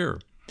wouldn't appear.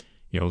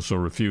 He also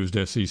refused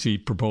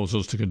SEC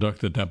proposals to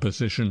conduct a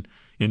deposition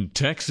in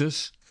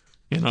Texas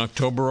in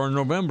October or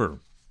November.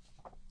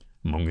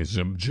 Among his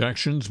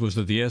objections was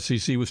that the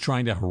SEC was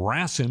trying to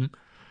harass him,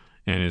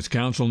 and his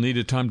counsel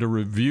needed time to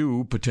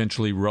review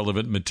potentially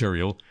relevant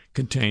material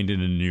contained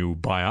in a new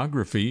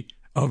biography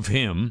of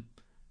him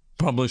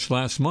published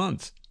last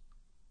month.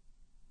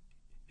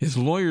 His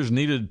lawyers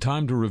needed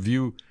time to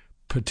review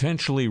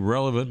potentially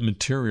relevant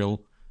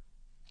material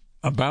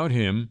about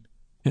him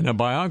in a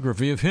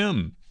biography of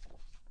him.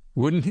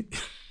 Wouldn't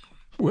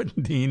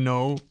he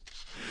know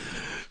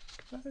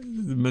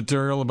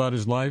material about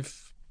his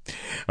life?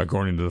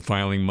 According to the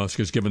filing, Musk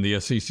has given the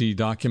SEC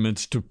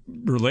documents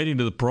relating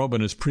to the probe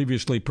and has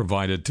previously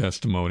provided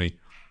testimony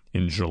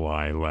in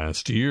July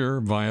last year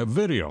via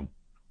video.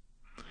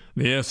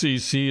 The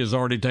SEC has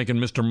already taken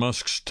Mr.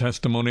 Musk's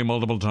testimony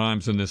multiple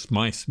times in this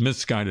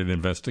misguided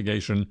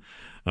investigation.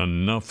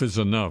 Enough is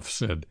enough,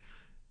 said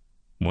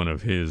one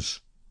of his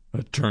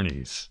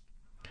attorneys.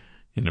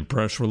 In a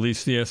press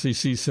release, the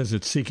SEC says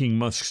it's seeking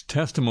Musk's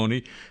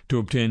testimony to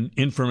obtain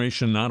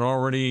information not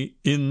already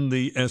in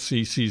the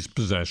SEC's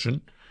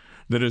possession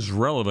that is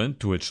relevant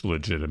to its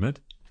legitimate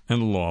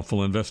and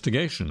lawful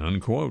investigation,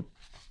 unquote.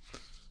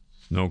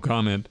 No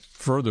comment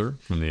further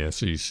from the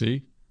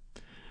SEC.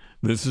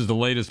 This is the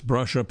latest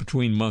brush-up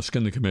between Musk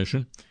and the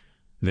commission.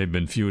 They've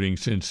been feuding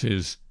since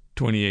his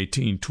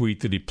 2018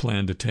 tweet that he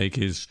planned to take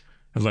his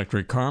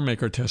electric car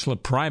maker Tesla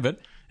private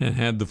and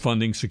had the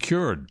funding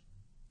secured.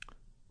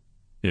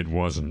 It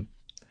wasn't.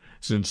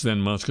 Since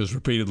then, Musk has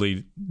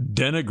repeatedly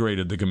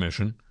denigrated the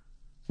commission,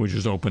 which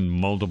has opened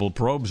multiple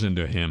probes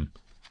into him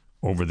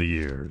over the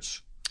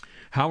years.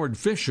 Howard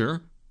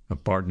Fisher, a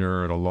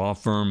partner at a law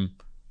firm,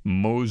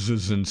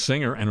 Moses &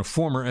 Singer, and a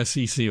former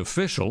SEC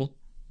official,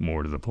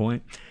 more to the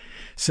point,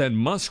 said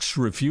Musk's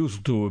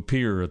refusal to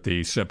appear at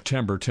the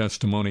September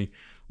testimony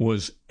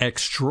was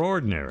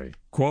extraordinary.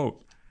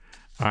 Quote,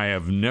 "I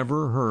have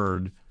never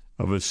heard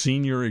of a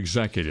senior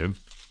executive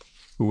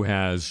who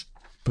has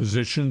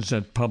positions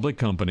at public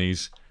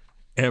companies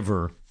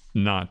ever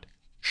not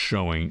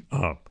showing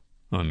up,"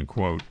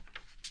 unquote.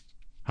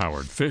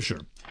 Howard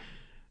Fisher.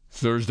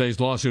 Thursday's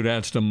lawsuit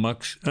adds to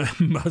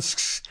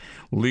Musk's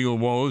legal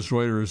woes.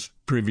 Reuters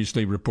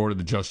previously reported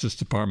the Justice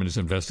Department is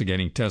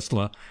investigating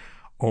Tesla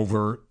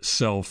over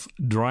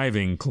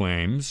self-driving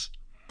claims.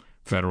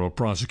 Federal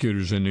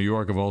prosecutors in New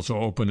York have also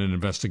opened an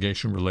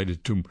investigation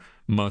related to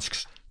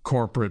Musk's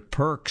corporate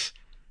perks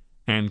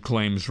and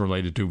claims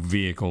related to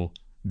vehicle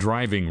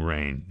driving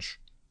range,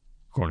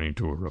 according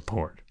to a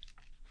report.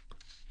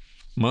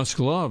 Musk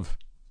love.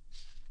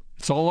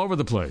 It's all over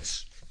the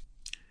place.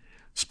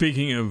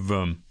 Speaking of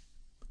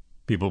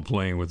people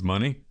playing with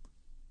money,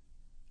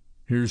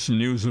 here's some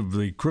news of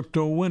the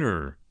crypto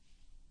winter.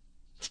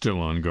 Still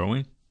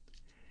ongoing.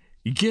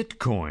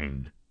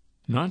 Gitcoin,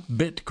 not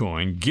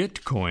Bitcoin,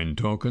 Gitcoin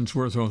tokens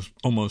worth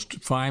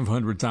almost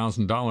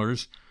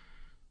 $500,000.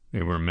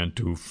 They were meant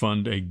to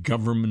fund a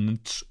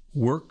government's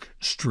work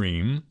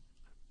stream,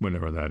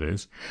 whatever that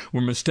is,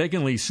 were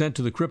mistakenly sent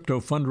to the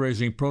crypto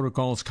fundraising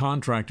protocol's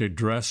contract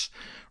address,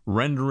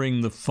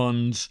 rendering the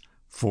funds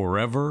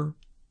forever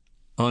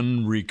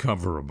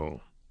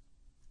unrecoverable.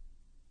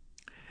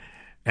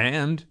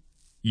 And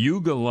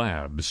Yuga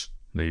Labs,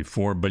 the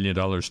 $4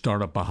 billion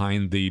startup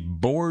behind the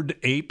Bored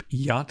Ape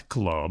Yacht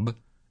Club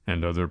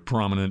and other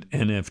prominent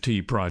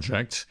NFT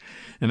projects,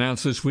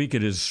 announced this week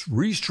it has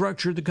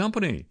restructured the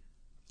company,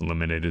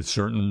 eliminated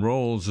certain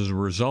roles as a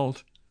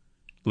result,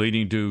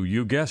 leading to,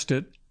 you guessed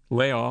it,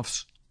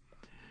 layoffs.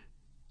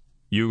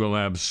 Yuga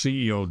Labs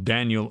CEO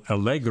Daniel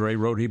Allegre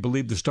wrote he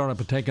believed the startup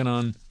had taken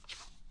on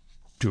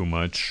too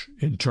much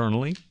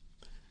internally,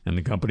 and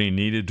the company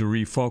needed to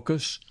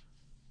refocus,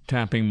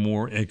 tapping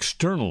more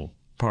external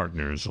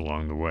partners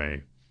along the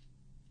way.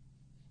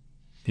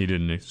 He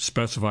didn't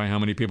specify how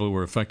many people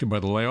were affected by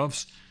the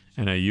layoffs,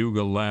 and a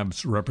Yuga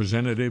Labs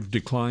representative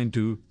declined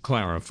to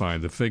clarify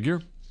the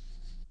figure.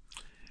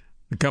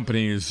 The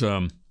company is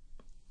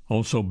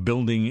also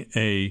building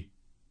a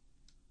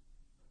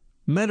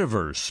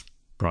metaverse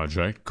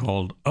project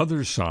called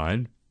Other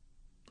Side.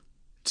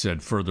 It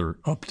said further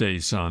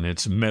updates on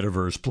its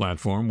metaverse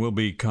platform will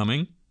be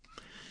coming.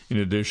 In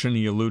addition,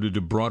 he alluded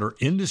to broader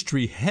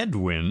industry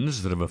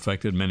headwinds that have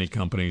affected many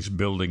companies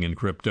building in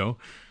crypto,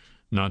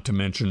 not to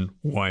mention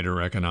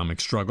wider economic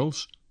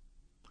struggles.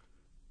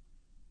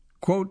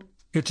 Quote,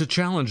 "It's a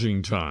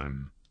challenging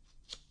time.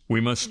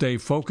 We must stay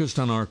focused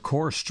on our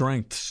core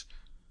strengths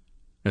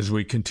as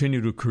we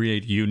continue to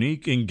create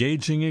unique,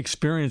 engaging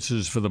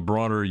experiences for the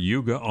broader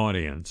Yuga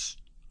audience,"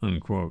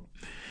 unquote.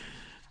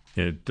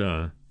 It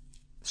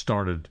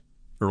started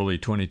early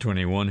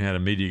 2021, had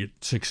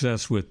immediate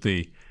success with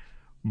the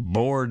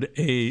Bored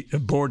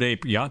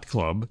Ape Yacht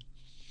Club,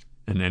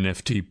 an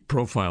NFT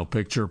profile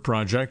picture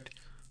project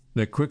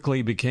that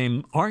quickly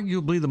became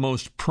arguably the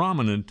most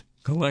prominent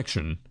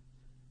collection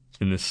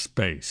in this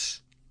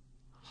space.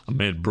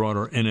 Amid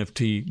broader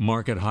NFT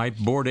market hype,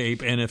 Bored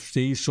Ape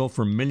NFTs sold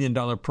for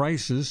million-dollar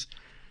prices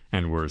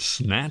and were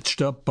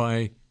snatched up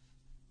by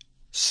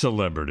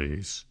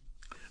celebrities.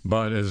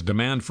 But as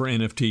demand for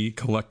NFT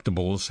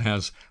collectibles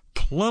has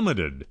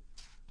plummeted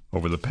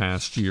over the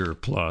past year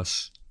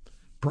plus,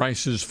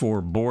 prices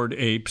for Bored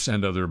Apes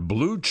and other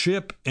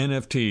blue-chip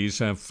NFTs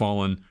have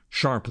fallen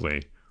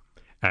sharply,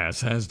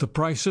 as has the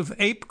price of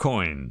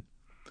ApeCoin.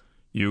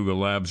 Yuga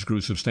Labs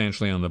grew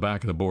substantially on the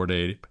back of the Bored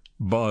Ape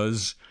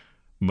buzz,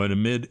 but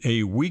amid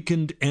a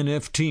weakened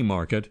NFT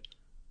market,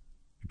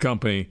 the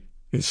company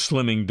is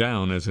slimming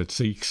down as it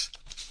seeks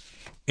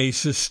a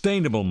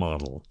sustainable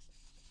model.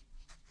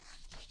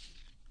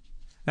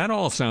 That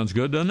all sounds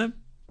good, doesn't it?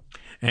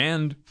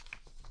 And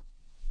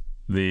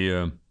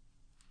the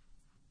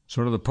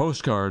sort of the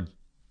postcard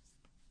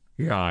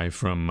guy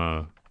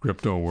from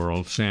crypto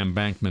world, Sam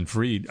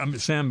Bankman-Fried,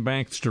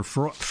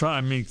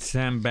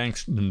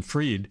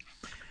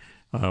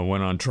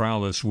 went on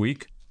trial this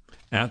week.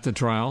 At the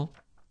trial,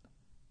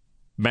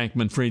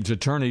 Bankman-Fried's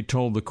attorney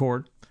told the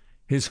court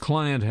his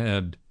client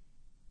had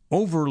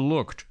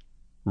overlooked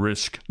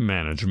risk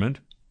management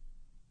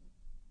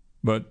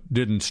but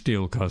didn't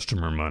steal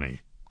customer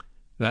money.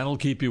 That'll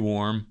keep you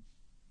warm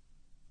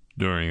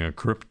during a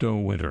crypto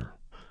winter.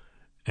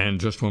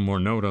 And just one more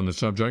note on the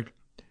subject.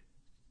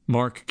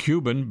 Mark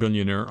Cuban,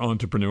 billionaire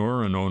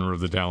entrepreneur and owner of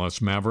the Dallas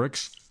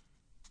Mavericks,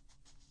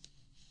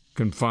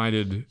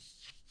 confided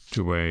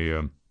to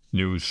a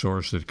news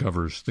source that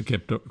covers the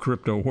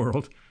crypto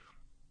world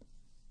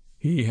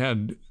he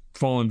had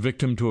fallen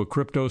victim to a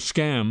crypto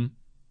scam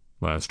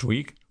last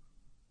week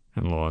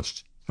and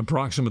lost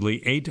approximately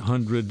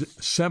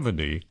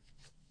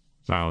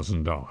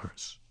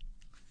 $870,000.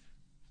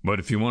 But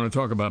if you want to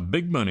talk about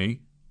big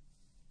money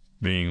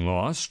being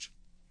lost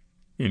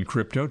in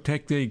crypto,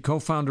 take the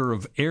co-founder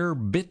of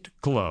Airbit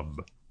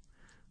Club.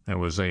 That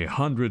was a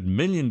 $100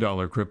 million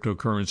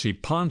cryptocurrency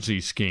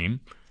Ponzi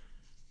scheme.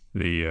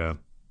 The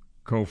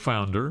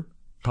co-founder,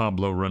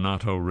 Pablo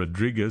Renato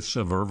Rodriguez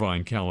of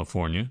Irvine,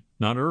 California,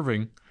 not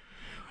Irving,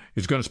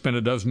 is going to spend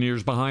a dozen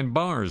years behind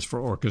bars for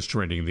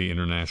orchestrating the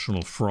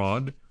international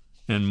fraud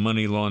and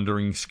money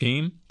laundering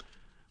scheme.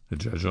 The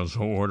judge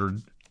also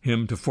ordered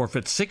him to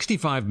forfeit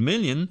 $65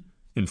 million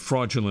in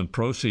fraudulent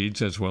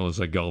proceeds, as well as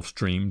a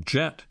Gulfstream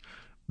jet,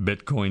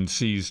 Bitcoin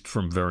seized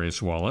from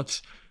various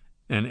wallets,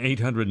 and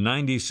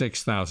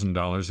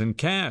 $896,000 in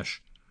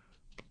cash.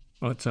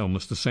 Well, that's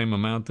almost the same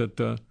amount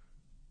that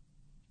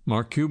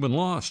Mark Cuban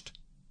lost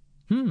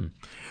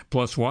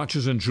plus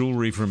watches and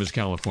jewelry from his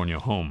California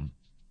home.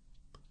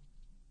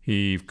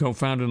 He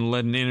co-founded and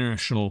led an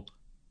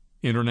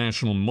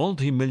international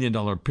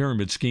multi-million-dollar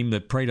pyramid scheme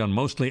that preyed on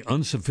mostly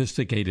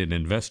unsophisticated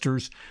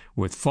investors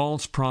with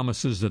false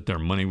promises that their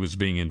money was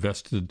being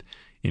invested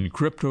in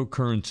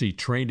cryptocurrency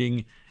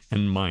trading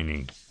and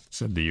mining,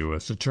 said the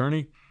U.S.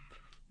 attorney.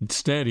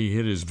 Instead, he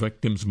hid his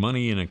victims'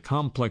 money in a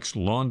complex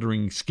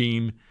laundering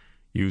scheme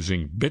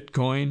using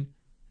Bitcoin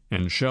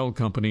and shell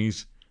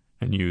companies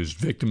and used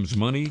victims'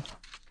 money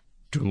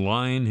to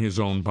line his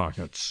own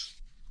pockets.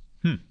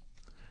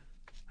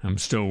 I'm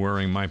still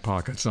wearing my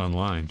pockets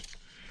unlined.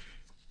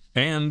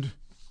 And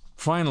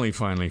finally,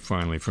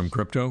 from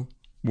crypto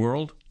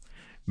world,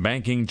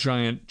 banking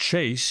giant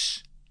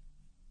Chase.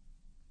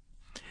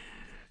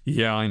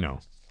 Yeah, I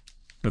know.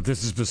 But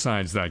this is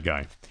besides that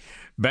guy.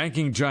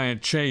 Banking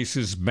giant Chase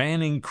is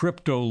banning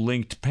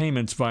crypto-linked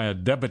payments via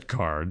debit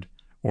card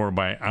or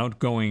by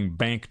outgoing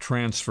bank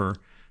transfer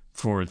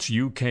for its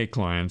UK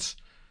clients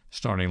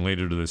starting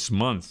later this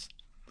month.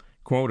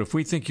 Quote, if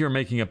we think you're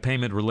making a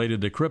payment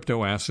related to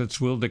crypto assets,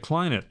 we'll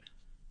decline it,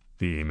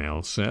 the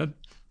email said.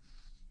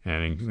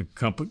 Adding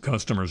the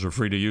customers are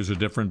free to use a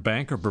different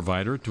bank or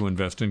provider to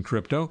invest in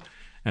crypto.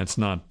 That's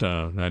not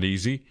that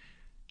easy.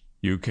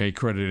 UK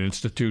credit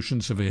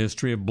institutions have a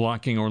history of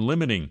blocking or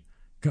limiting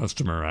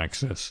customer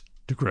access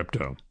to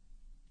crypto.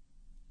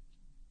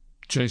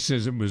 Chase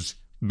says it was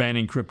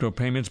banning crypto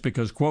payments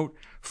because, quote,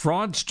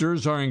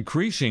 fraudsters are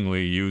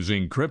increasingly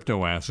using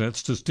crypto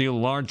assets to steal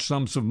large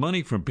sums of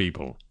money from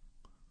people,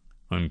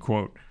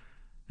 unquote.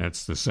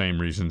 That's the same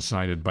reason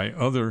cited by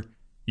other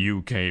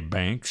UK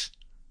banks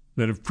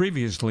that have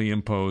previously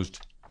imposed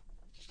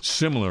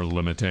similar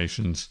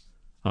limitations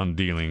on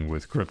dealing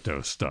with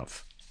crypto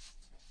stuff.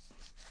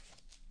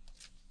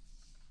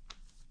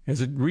 Has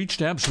it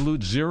reached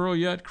absolute zero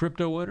yet,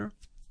 crypto winter?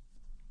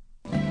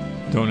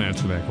 Don't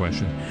answer that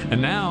question.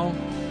 And now,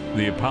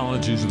 the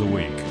apologies of the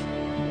week.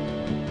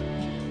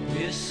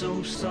 We're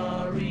so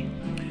sorry.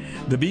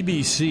 The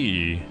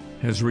BBC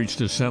has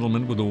reached a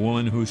settlement with a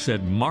woman who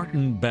said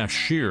Martin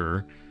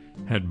Bashir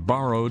had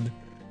borrowed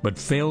but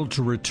failed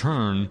to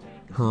return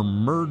her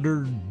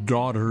murdered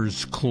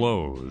daughter's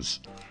clothes.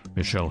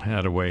 Michelle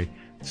Hadaway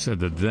said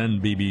the then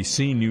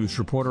BBC News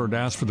reporter had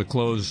asked for the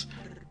clothes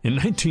in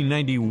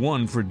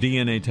 1991 for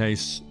DNA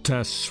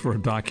tests for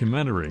a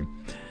documentary.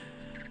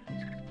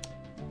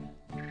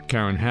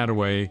 Karen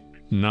Hadaway,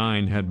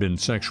 9, had been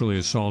sexually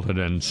assaulted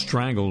and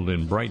strangled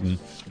in Brighton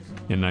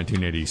in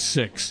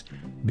 1986.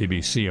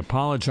 BBC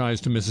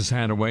apologized to Mrs.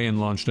 Hadaway and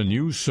launched a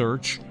new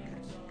search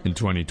in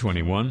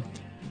 2021,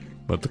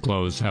 but the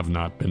clothes have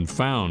not been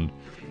found.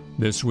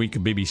 This week, a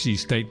BBC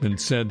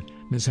statement said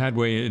Ms.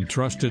 Hadaway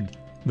entrusted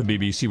the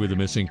BBC with the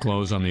missing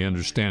clothes on the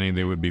understanding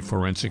they would be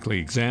forensically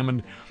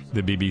examined.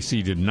 The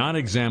BBC did not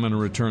examine or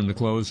return the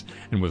clothes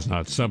and was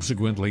not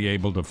subsequently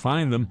able to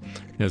find them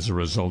as a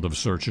result of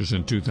searches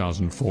in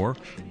 2004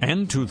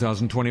 and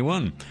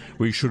 2021.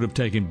 We should have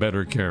taken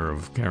better care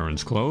of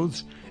Karen's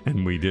clothes,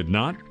 and we did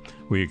not.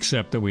 We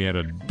accept that we had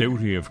a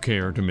duty of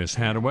care to Miss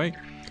Hadaway,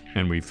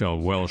 and we fell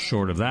well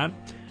short of that,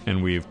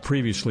 and we have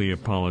previously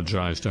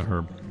apologized to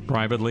her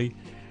privately.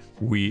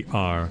 We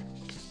are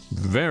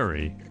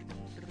very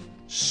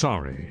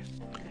sorry.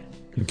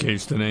 In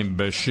case the name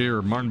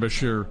Martin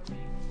Bashir,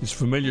 is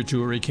familiar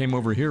to her, he came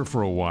over here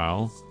for a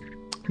while,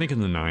 I think in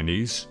the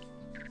 90s,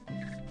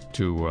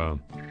 to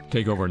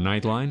take over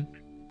Nightline.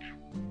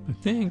 I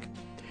think.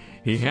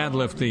 He had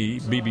left the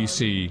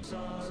BBC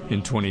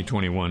in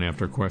 2021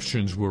 after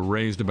questions were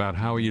raised about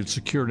how he had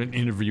secured an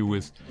interview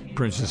with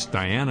Princess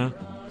Diana.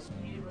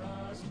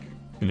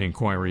 An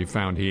inquiry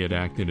found he had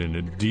acted in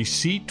a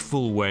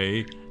deceitful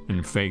way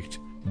and faked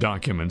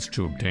documents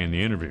to obtain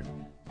the interview.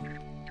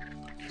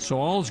 So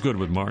all's good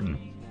with Martin.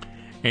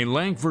 A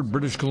Langford,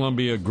 British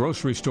Columbia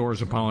grocery store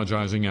is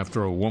apologizing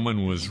after a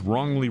woman was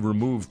wrongly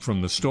removed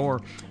from the store.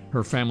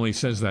 Her family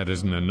says that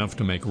isn't enough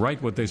to make right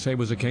what they say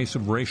was a case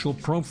of racial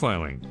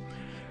profiling.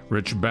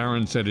 Rich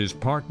Barron said his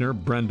partner,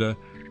 Brenda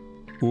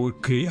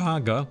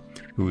Urquiaga,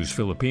 who's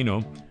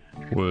Filipino,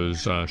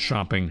 was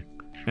shopping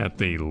at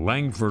the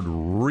Langford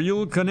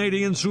Real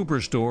Canadian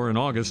Superstore in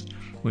August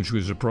when she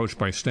was approached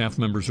by staff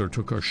members who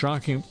took her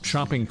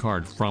shopping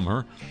cart from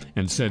her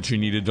and said she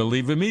needed to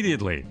leave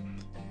immediately.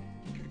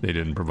 They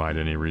didn't provide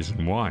any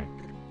reason why.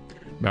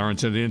 Barron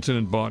said the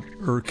incident brought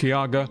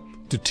Urquiaga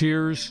to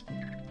tears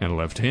and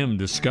left him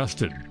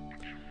disgusted.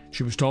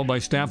 She was told by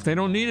staff they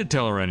don't need to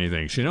tell her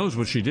anything. She knows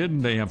what she did,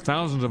 and they have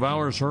thousands of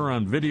hours her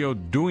on video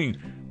doing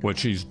what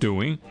she's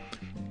doing,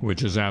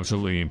 which is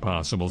absolutely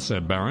impossible,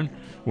 said Barron.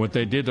 What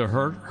they did to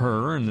hurt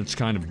her, and it's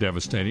kind of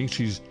devastating.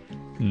 She's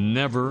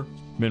never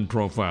been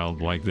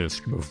profiled like this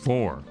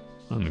before,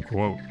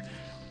 unquote.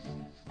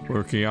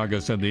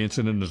 Urquiaga said the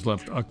incident has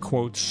left a,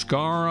 quote,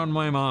 scar on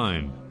my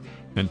mind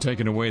and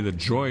taken away the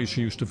joy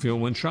she used to feel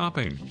when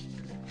shopping,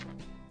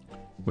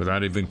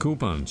 without even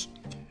coupons.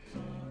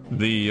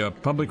 The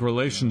public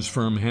relations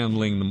firm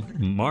handling the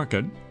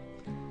market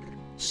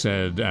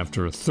said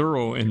after a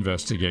thorough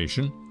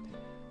investigation,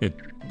 It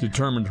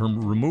determined her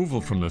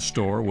removal from the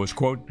store was,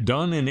 quote,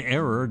 done in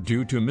error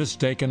due to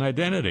mistaken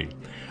identity.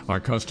 Our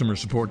customer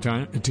support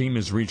team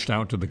has reached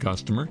out to the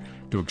customer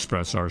to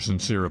express our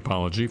sincere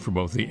apology for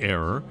both the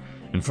error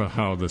and for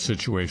how the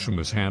situation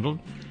was handled.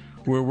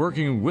 We're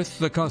working with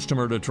the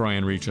customer to try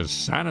and reach a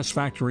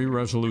satisfactory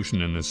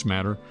resolution in this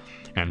matter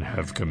and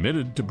have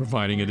committed to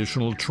providing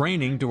additional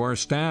training to our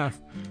staff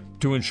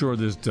to ensure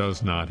this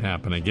does not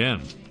happen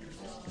again.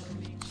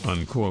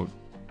 Unquote,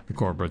 the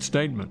corporate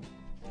statement.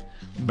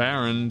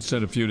 Barron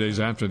said a few days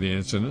after the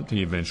incident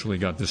he eventually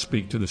got to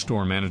speak to the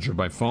store manager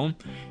by phone.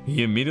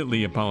 He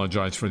immediately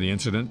apologized for the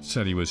incident,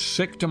 said he was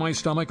sick to my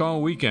stomach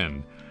all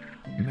weekend.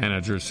 The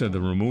manager said the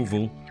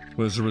removal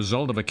was a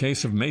result of a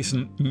case of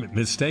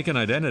mistaken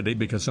identity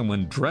because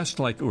someone dressed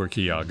like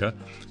Urquiaga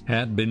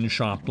had been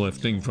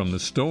shoplifting from the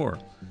store.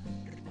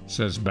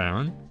 Says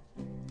Barron,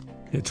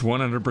 it's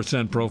 100%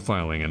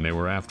 profiling, and they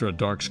were after a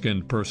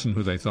dark-skinned person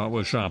who they thought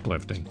was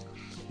shoplifting.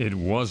 It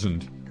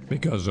wasn't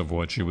because of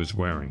what she was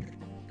wearing,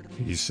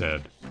 he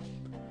said.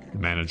 The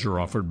manager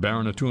offered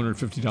Barron a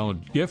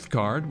 $250 gift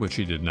card, which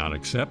he did not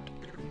accept.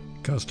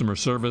 Customer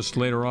service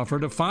later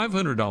offered a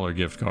 $500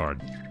 gift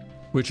card,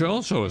 which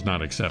also is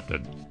not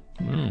accepted.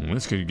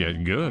 This could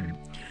get good.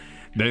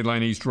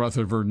 Dayline East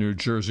Rutherford, New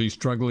Jersey,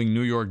 struggling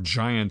New York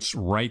Giants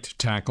right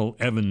tackle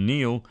Evan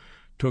Neal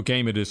took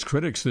aim at his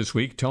critics this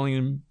week, telling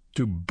him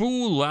to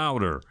boo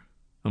louder,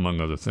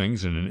 among other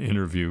things, in an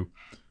interview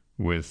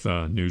with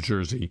New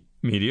Jersey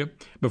media,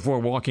 before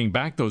walking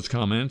back those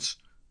comments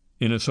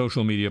in a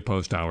social media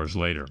post hours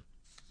later.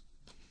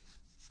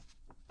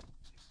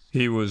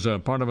 He was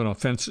part of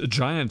an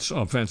Giants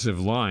offensive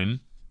line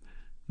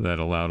that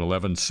allowed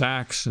 11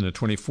 sacks and a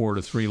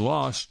 24-3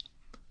 loss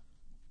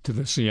to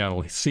the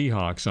Seattle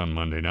Seahawks on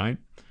Monday night.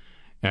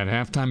 At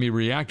halftime, he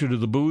reacted to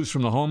the boos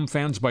from the home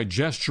fans by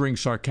gesturing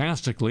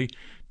sarcastically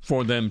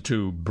for them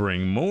to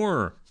bring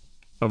more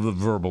of the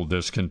verbal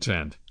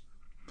discontent.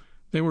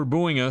 They were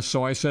booing us,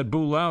 so I said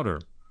boo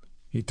louder,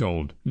 he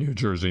told New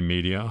Jersey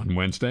media on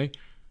Wednesday,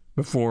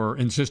 before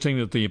insisting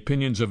that the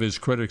opinions of his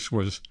critics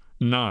was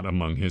not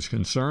among his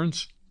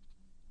concerns.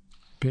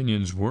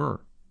 Opinions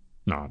were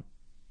not.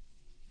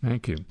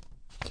 Thank you.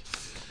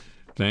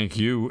 Thank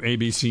you,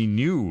 ABC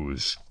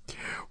News.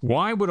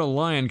 Why would a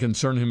lion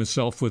concern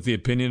himself with the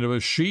opinion of a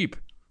sheep?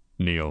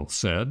 Neal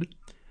said.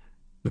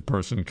 The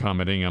person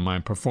commenting on my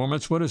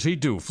performance, what does he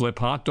do, flip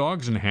hot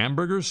dogs and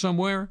hamburgers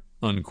somewhere?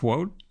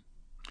 Unquote.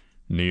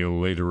 Neal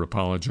later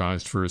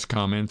apologized for his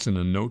comments in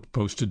a note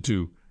posted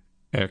to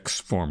X,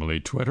 formerly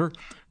Twitter,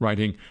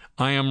 writing,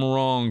 I am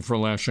wrong for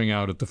lashing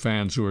out at the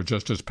fans who are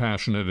just as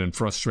passionate and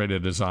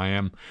frustrated as I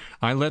am.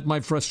 I let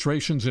my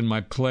frustrations in my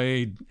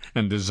play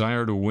and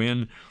desire to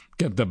win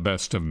get the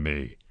best of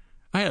me.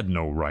 I had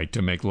no right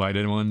to make light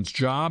of anyone's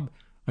job.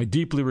 I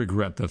deeply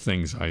regret the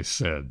things I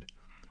said.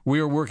 We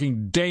are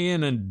working day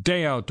in and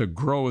day out to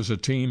grow as a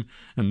team,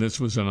 and this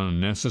was an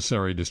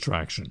unnecessary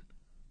distraction.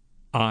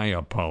 I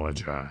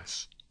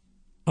apologize.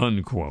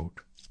 Unquote.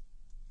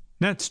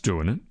 That's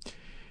doing it.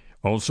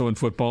 Also in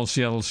football,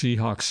 Seattle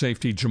Seahawks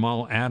safety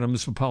Jamal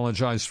Adams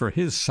apologized for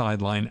his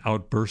sideline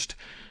outburst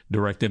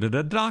directed at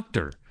a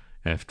doctor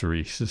after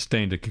he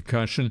sustained a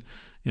concussion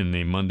in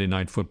the Monday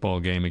Night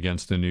Football game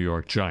against the New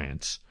York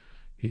Giants.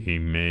 He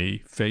may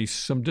face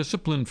some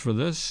discipline for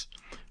this,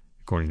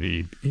 according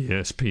to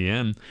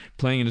ESPN.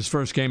 Playing in his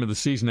first game of the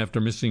season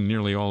after missing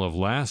nearly all of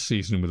last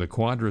season with a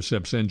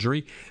quadriceps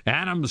injury,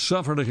 Adams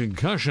suffered a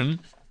concussion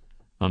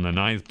on the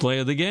 9th play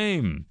of the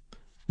game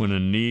when a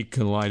knee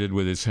collided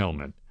with his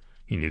helmet.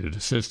 He needed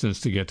assistance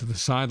to get to the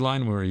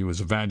sideline where he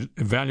was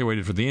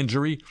evaluated for the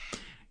injury.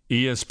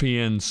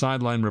 ESPN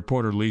sideline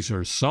reporter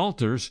Lisa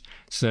Salters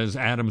says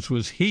Adams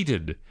was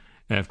heated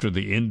after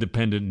the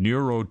independent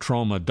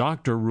neurotrauma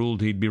doctor ruled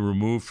he'd be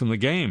removed from the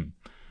game.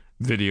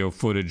 Video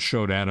footage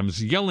showed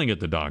Adams yelling at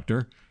the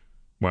doctor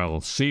while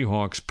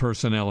Seahawks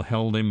personnel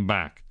held him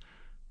back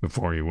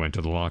before he went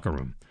to the locker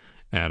room.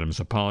 Adams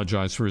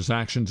apologized for his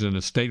actions in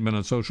a statement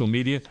on social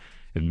media,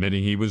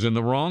 admitting he was in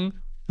the wrong,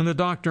 and the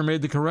doctor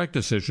made the correct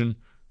decision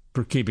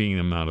for keeping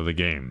him out of the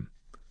game.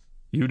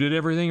 You did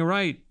everything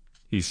right,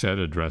 he said,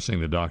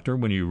 addressing the doctor,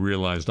 when you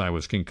realized I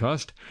was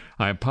concussed.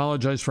 I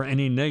apologize for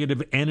any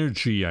negative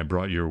energy I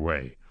brought your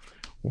way.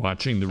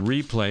 Watching the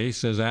replay,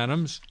 says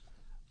Adams,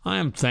 I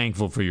am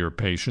thankful for your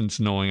patience,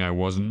 knowing I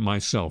wasn't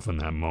myself in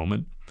that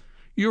moment.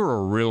 You're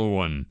a real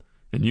one,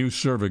 and you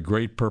serve a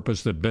great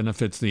purpose that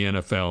benefits the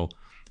NFL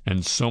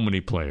and so many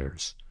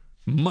players.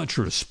 Much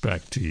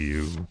respect to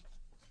you.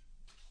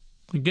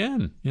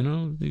 Again,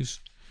 these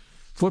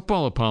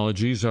football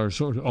apologies are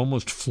sort of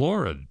almost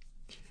florid.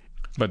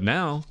 But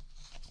now,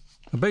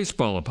 a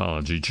baseball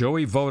apology.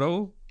 Joey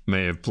Votto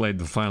may have played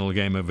the final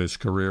game of his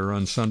career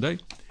on Sunday.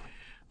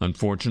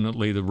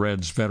 Unfortunately, the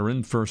Reds'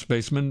 veteran first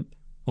baseman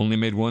only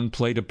made one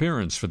plate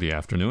appearance for the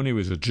afternoon. He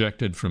was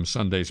ejected from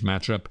Sunday's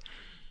matchup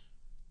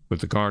with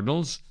the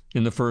Cardinals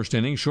in the first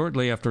inning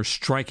shortly after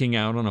striking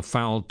out on a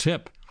foul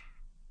tip.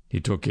 He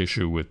took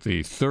issue with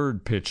the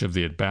third pitch of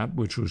the at-bat,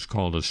 which was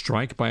called a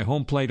strike by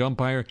home plate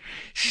umpire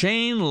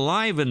Shane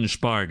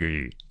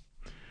Livenspargy.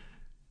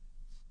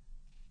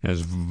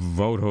 as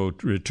Voto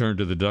returned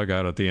to the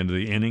dugout at the end of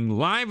the inning.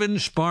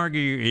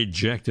 Livenspargy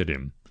ejected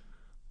him.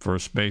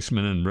 First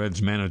baseman and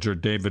Reds manager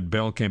David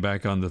Bell came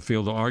back on the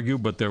field to argue,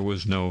 but there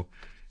was no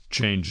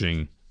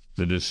changing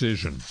the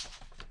decision.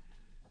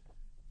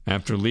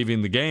 After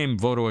leaving the game,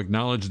 Voto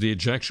acknowledged the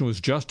ejection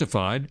was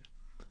justified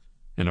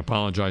and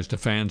apologized to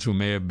fans who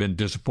may have been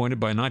disappointed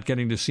by not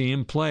getting to see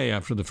him play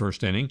after the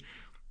first inning.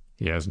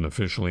 He hasn't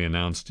officially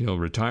announced he'll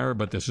retire,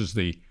 but this is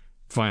the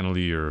final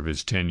year of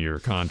his 10-year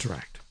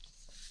contract.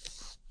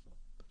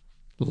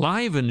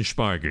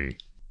 Livenspargy.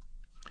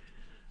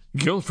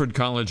 Guilford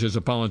College has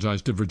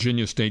apologized to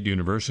Virginia State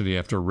University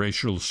after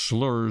racial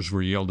slurs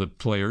were yelled at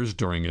players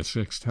during a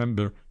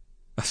September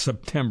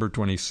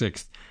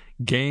 26th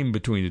game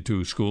between the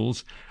two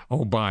schools.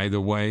 Oh, by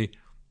the way,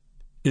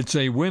 it's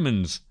a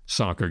women's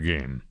soccer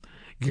game.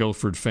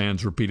 Guilford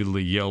fans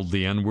repeatedly yelled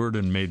the N-word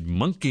and made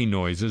monkey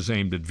noises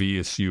aimed at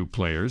VSU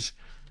players,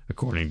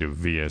 according to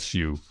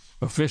VSU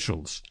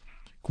officials.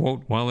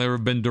 Quote, while there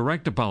have been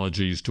direct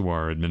apologies to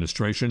our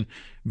administration,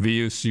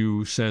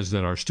 VSU says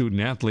that our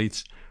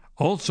student-athletes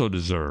also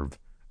deserve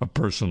a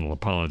personal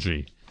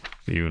apology,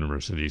 the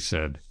university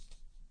said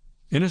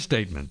in a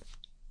statement.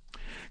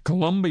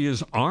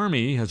 Colombia's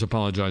army has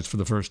apologized for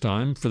the first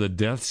time for the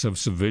deaths of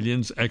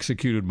civilians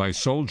executed by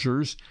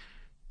soldiers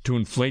to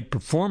inflate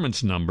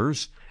performance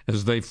numbers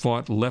as they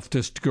fought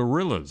leftist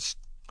guerrillas.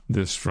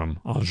 This from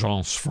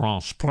Agence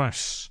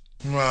France-Presse.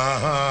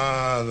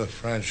 The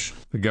French.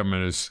 The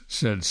government has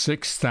said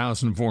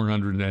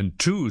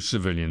 6,402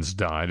 civilians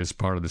died as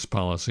part of this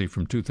policy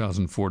from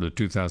 2004 to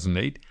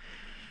 2008,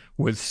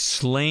 with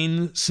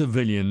slain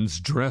civilians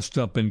dressed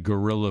up in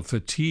guerrilla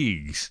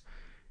fatigues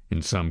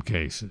in some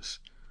cases.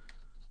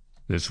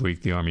 This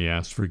week, the Army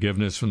asked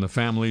forgiveness from the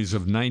families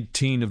of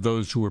 19 of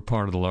those who were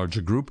part of the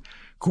larger group.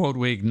 Quote,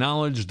 we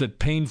acknowledge that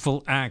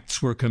painful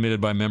acts were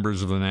committed by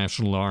members of the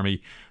National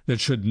Army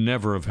that should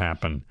never have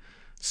happened,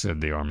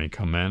 said the Army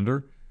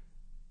commander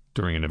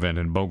during an event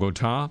in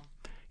Bogota.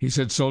 He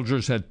said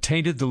soldiers had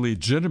tainted the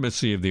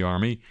legitimacy of the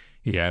Army.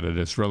 He added,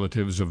 as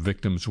relatives of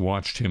victims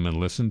watched him and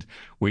listened,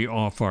 we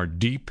offer our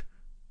deep,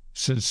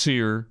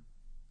 sincere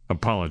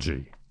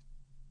apology.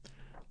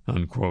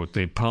 Unquote.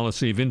 The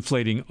policy of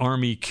inflating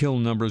Army kill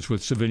numbers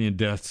with civilian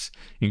deaths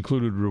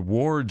included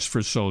rewards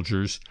for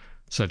soldiers,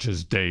 such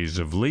as days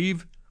of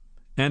leave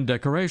and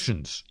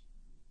decorations.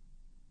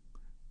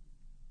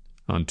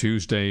 On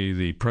Tuesday,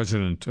 the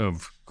president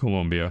of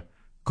Colombia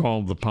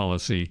called the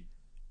policy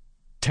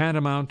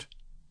tantamount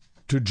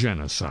to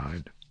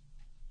genocide.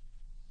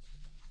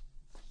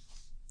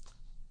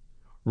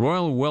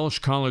 Royal Welsh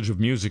College of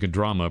Music and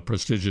Drama, a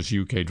prestigious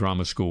UK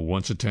drama school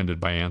once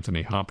attended by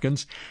Anthony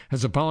Hopkins,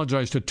 has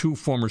apologized to two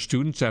former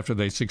students after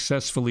they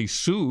successfully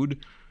sued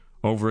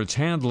over its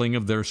handling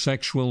of their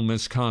sexual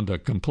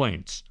misconduct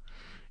complaints.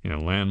 In a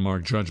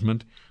landmark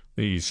judgment,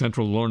 the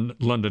Central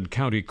London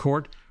County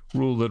Court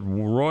ruled that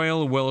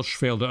Royal Welsh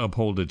failed to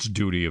uphold its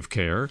duty of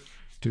care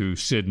to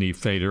Sydney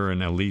Fader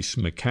and Elise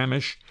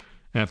McCamish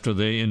after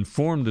they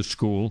informed the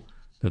school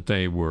that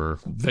they were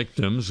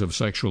victims of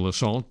sexual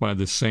assault by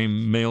the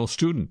same male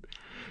student.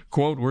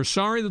 Quote, we're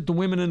sorry that the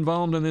women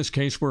involved in this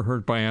case were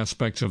hurt by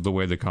aspects of the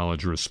way the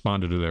college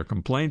responded to their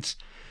complaints,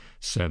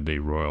 said the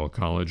Royal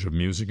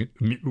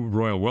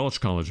Welsh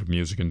College of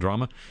Music and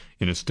Drama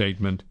in a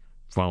statement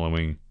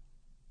following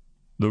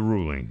the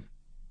ruling.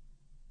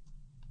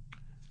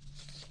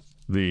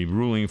 The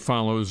ruling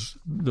follows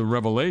the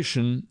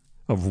revelation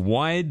of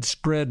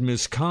widespread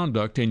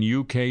misconduct in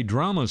UK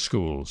drama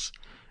schools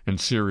and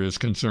serious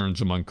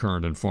concerns among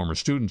current and former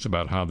students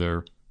about how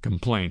their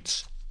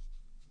complaints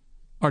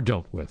are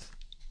dealt with.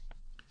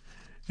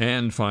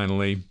 And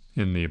finally,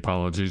 in the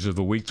apologies of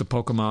the week, the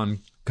Pokemon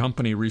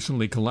Company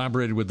recently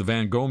collaborated with the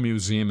Van Gogh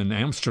Museum in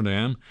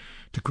Amsterdam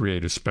to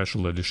create a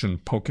special edition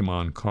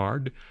Pokemon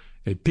card.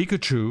 A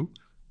Pikachu,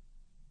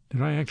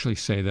 did I actually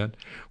say that,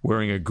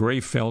 wearing a gray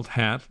felt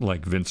hat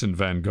like Vincent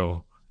van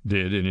Gogh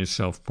did in his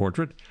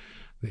self-portrait.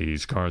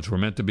 These cards were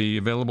meant to be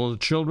available to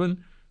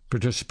children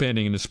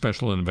participating in a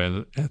special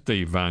event at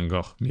the Van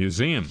Gogh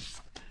Museum.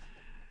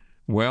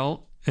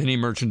 Well, any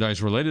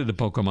merchandise related to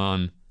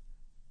Pokemon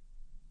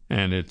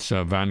and its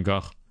Van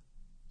Gogh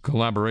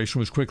collaboration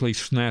was quickly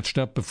snatched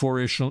up before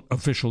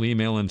official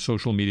email and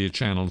social media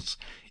channels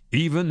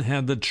even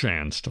had the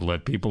chance to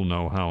let people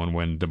know how and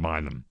when to buy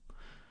them.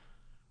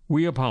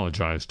 We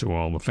apologize to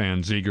all the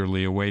fans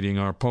eagerly awaiting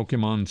our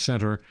Pokemon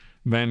Center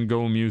Van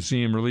Gogh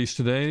Museum release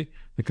today,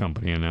 the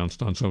company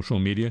announced on social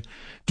media.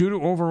 Due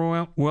to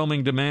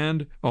overwhelming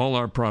demand, all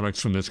our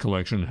products from this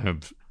collection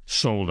have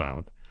sold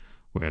out.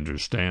 We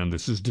understand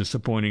this is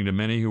disappointing to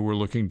many who were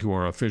looking to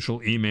our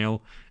official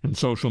email and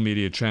social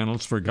media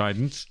channels for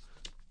guidance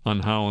on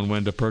how and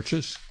when to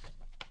purchase.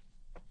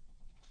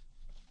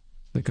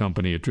 The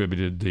company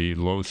attributed the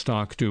low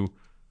stock to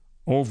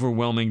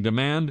overwhelming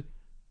demand,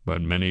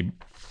 but many,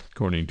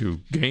 according to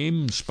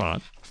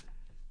GameSpot,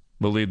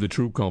 believe the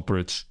true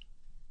culprits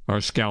are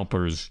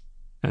scalpers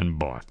and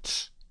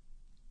bots.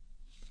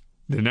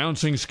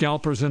 Denouncing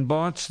scalpers and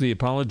bots, the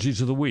apologies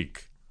of the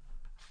week.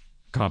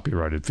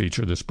 copyrighted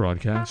feature, this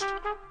broadcast.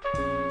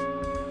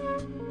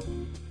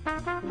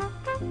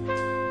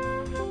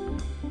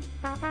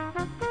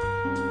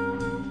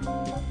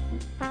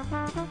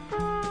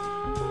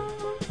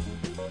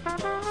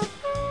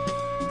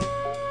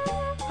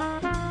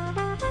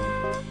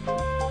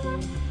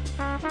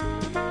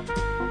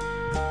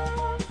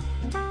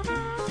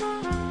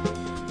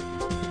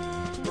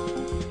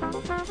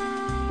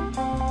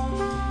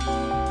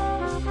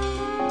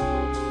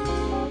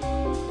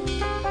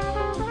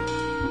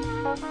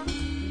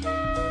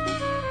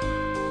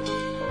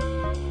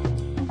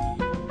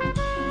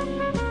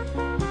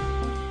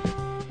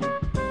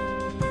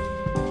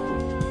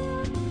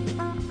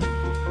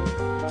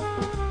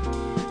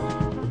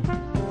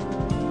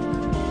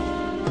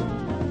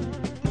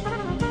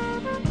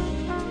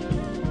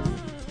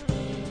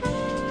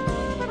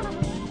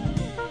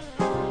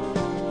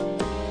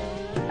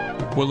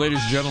 Well,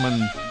 ladies and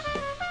gentlemen,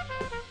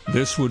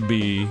 this would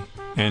be,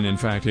 and in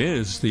fact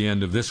is, the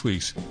end of this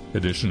week's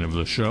edition of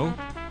the show.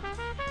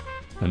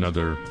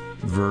 Another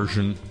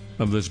version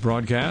of this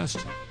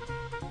broadcast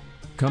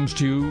comes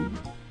to you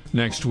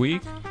next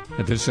week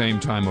at the same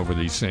time over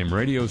these same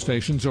radio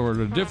stations, or at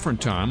a different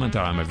time, a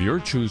time of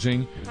your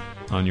choosing,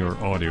 on your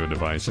audio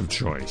device of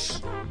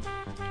choice.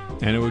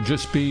 And it would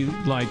just be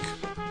like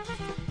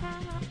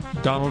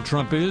Donald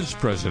Trump is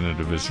president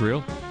of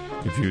Israel.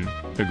 If you'd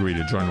agree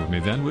to join with me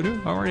then, would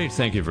you? All right,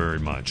 thank you very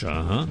much.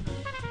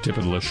 Tip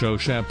of the show,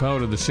 chapeau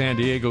to the San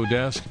Diego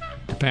desk,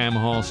 to Pam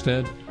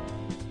Halstead,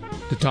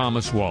 to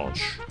Thomas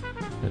Walsh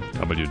at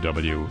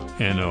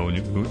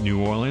WWNO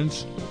New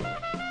Orleans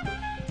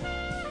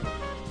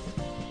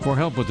for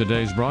help with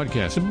today's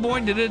broadcast. And boy,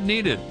 did it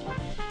need it.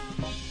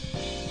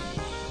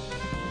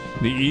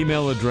 The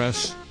email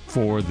address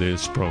for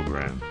this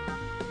program,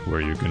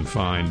 where you can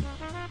find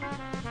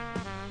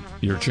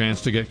your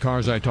chance to get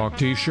Cars I Talk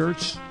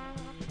t-shirts,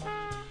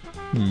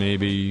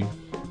 maybe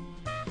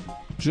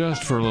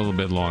just for a little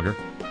bit longer,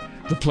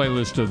 the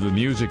playlist of the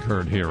music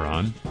heard here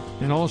on,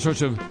 and all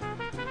sorts of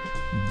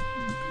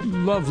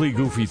lovely,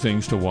 goofy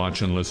things to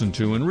watch and listen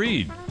to and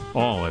read,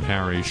 all at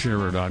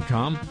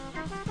harryshearer.com.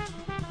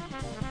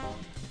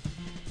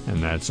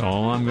 And that's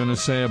all I'm going to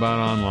say about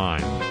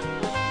online.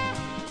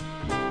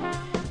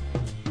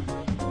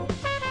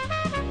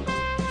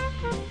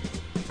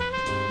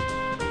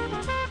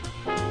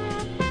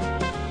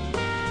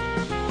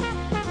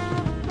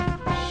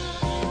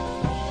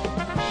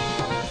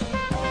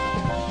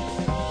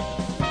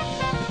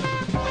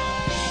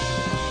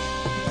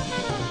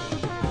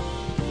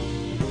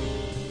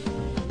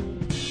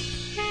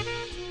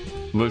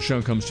 This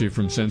show comes to you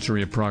from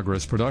Sensory of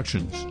Progress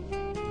Productions,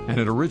 and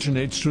it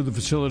originates through the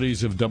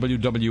facilities of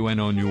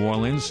WWNO New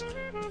Orleans,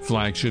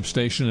 flagship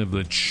station of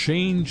the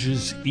Change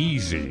is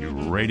Easy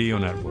radio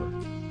network.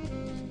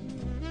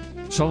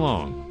 So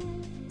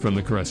long from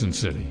the Crescent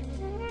City.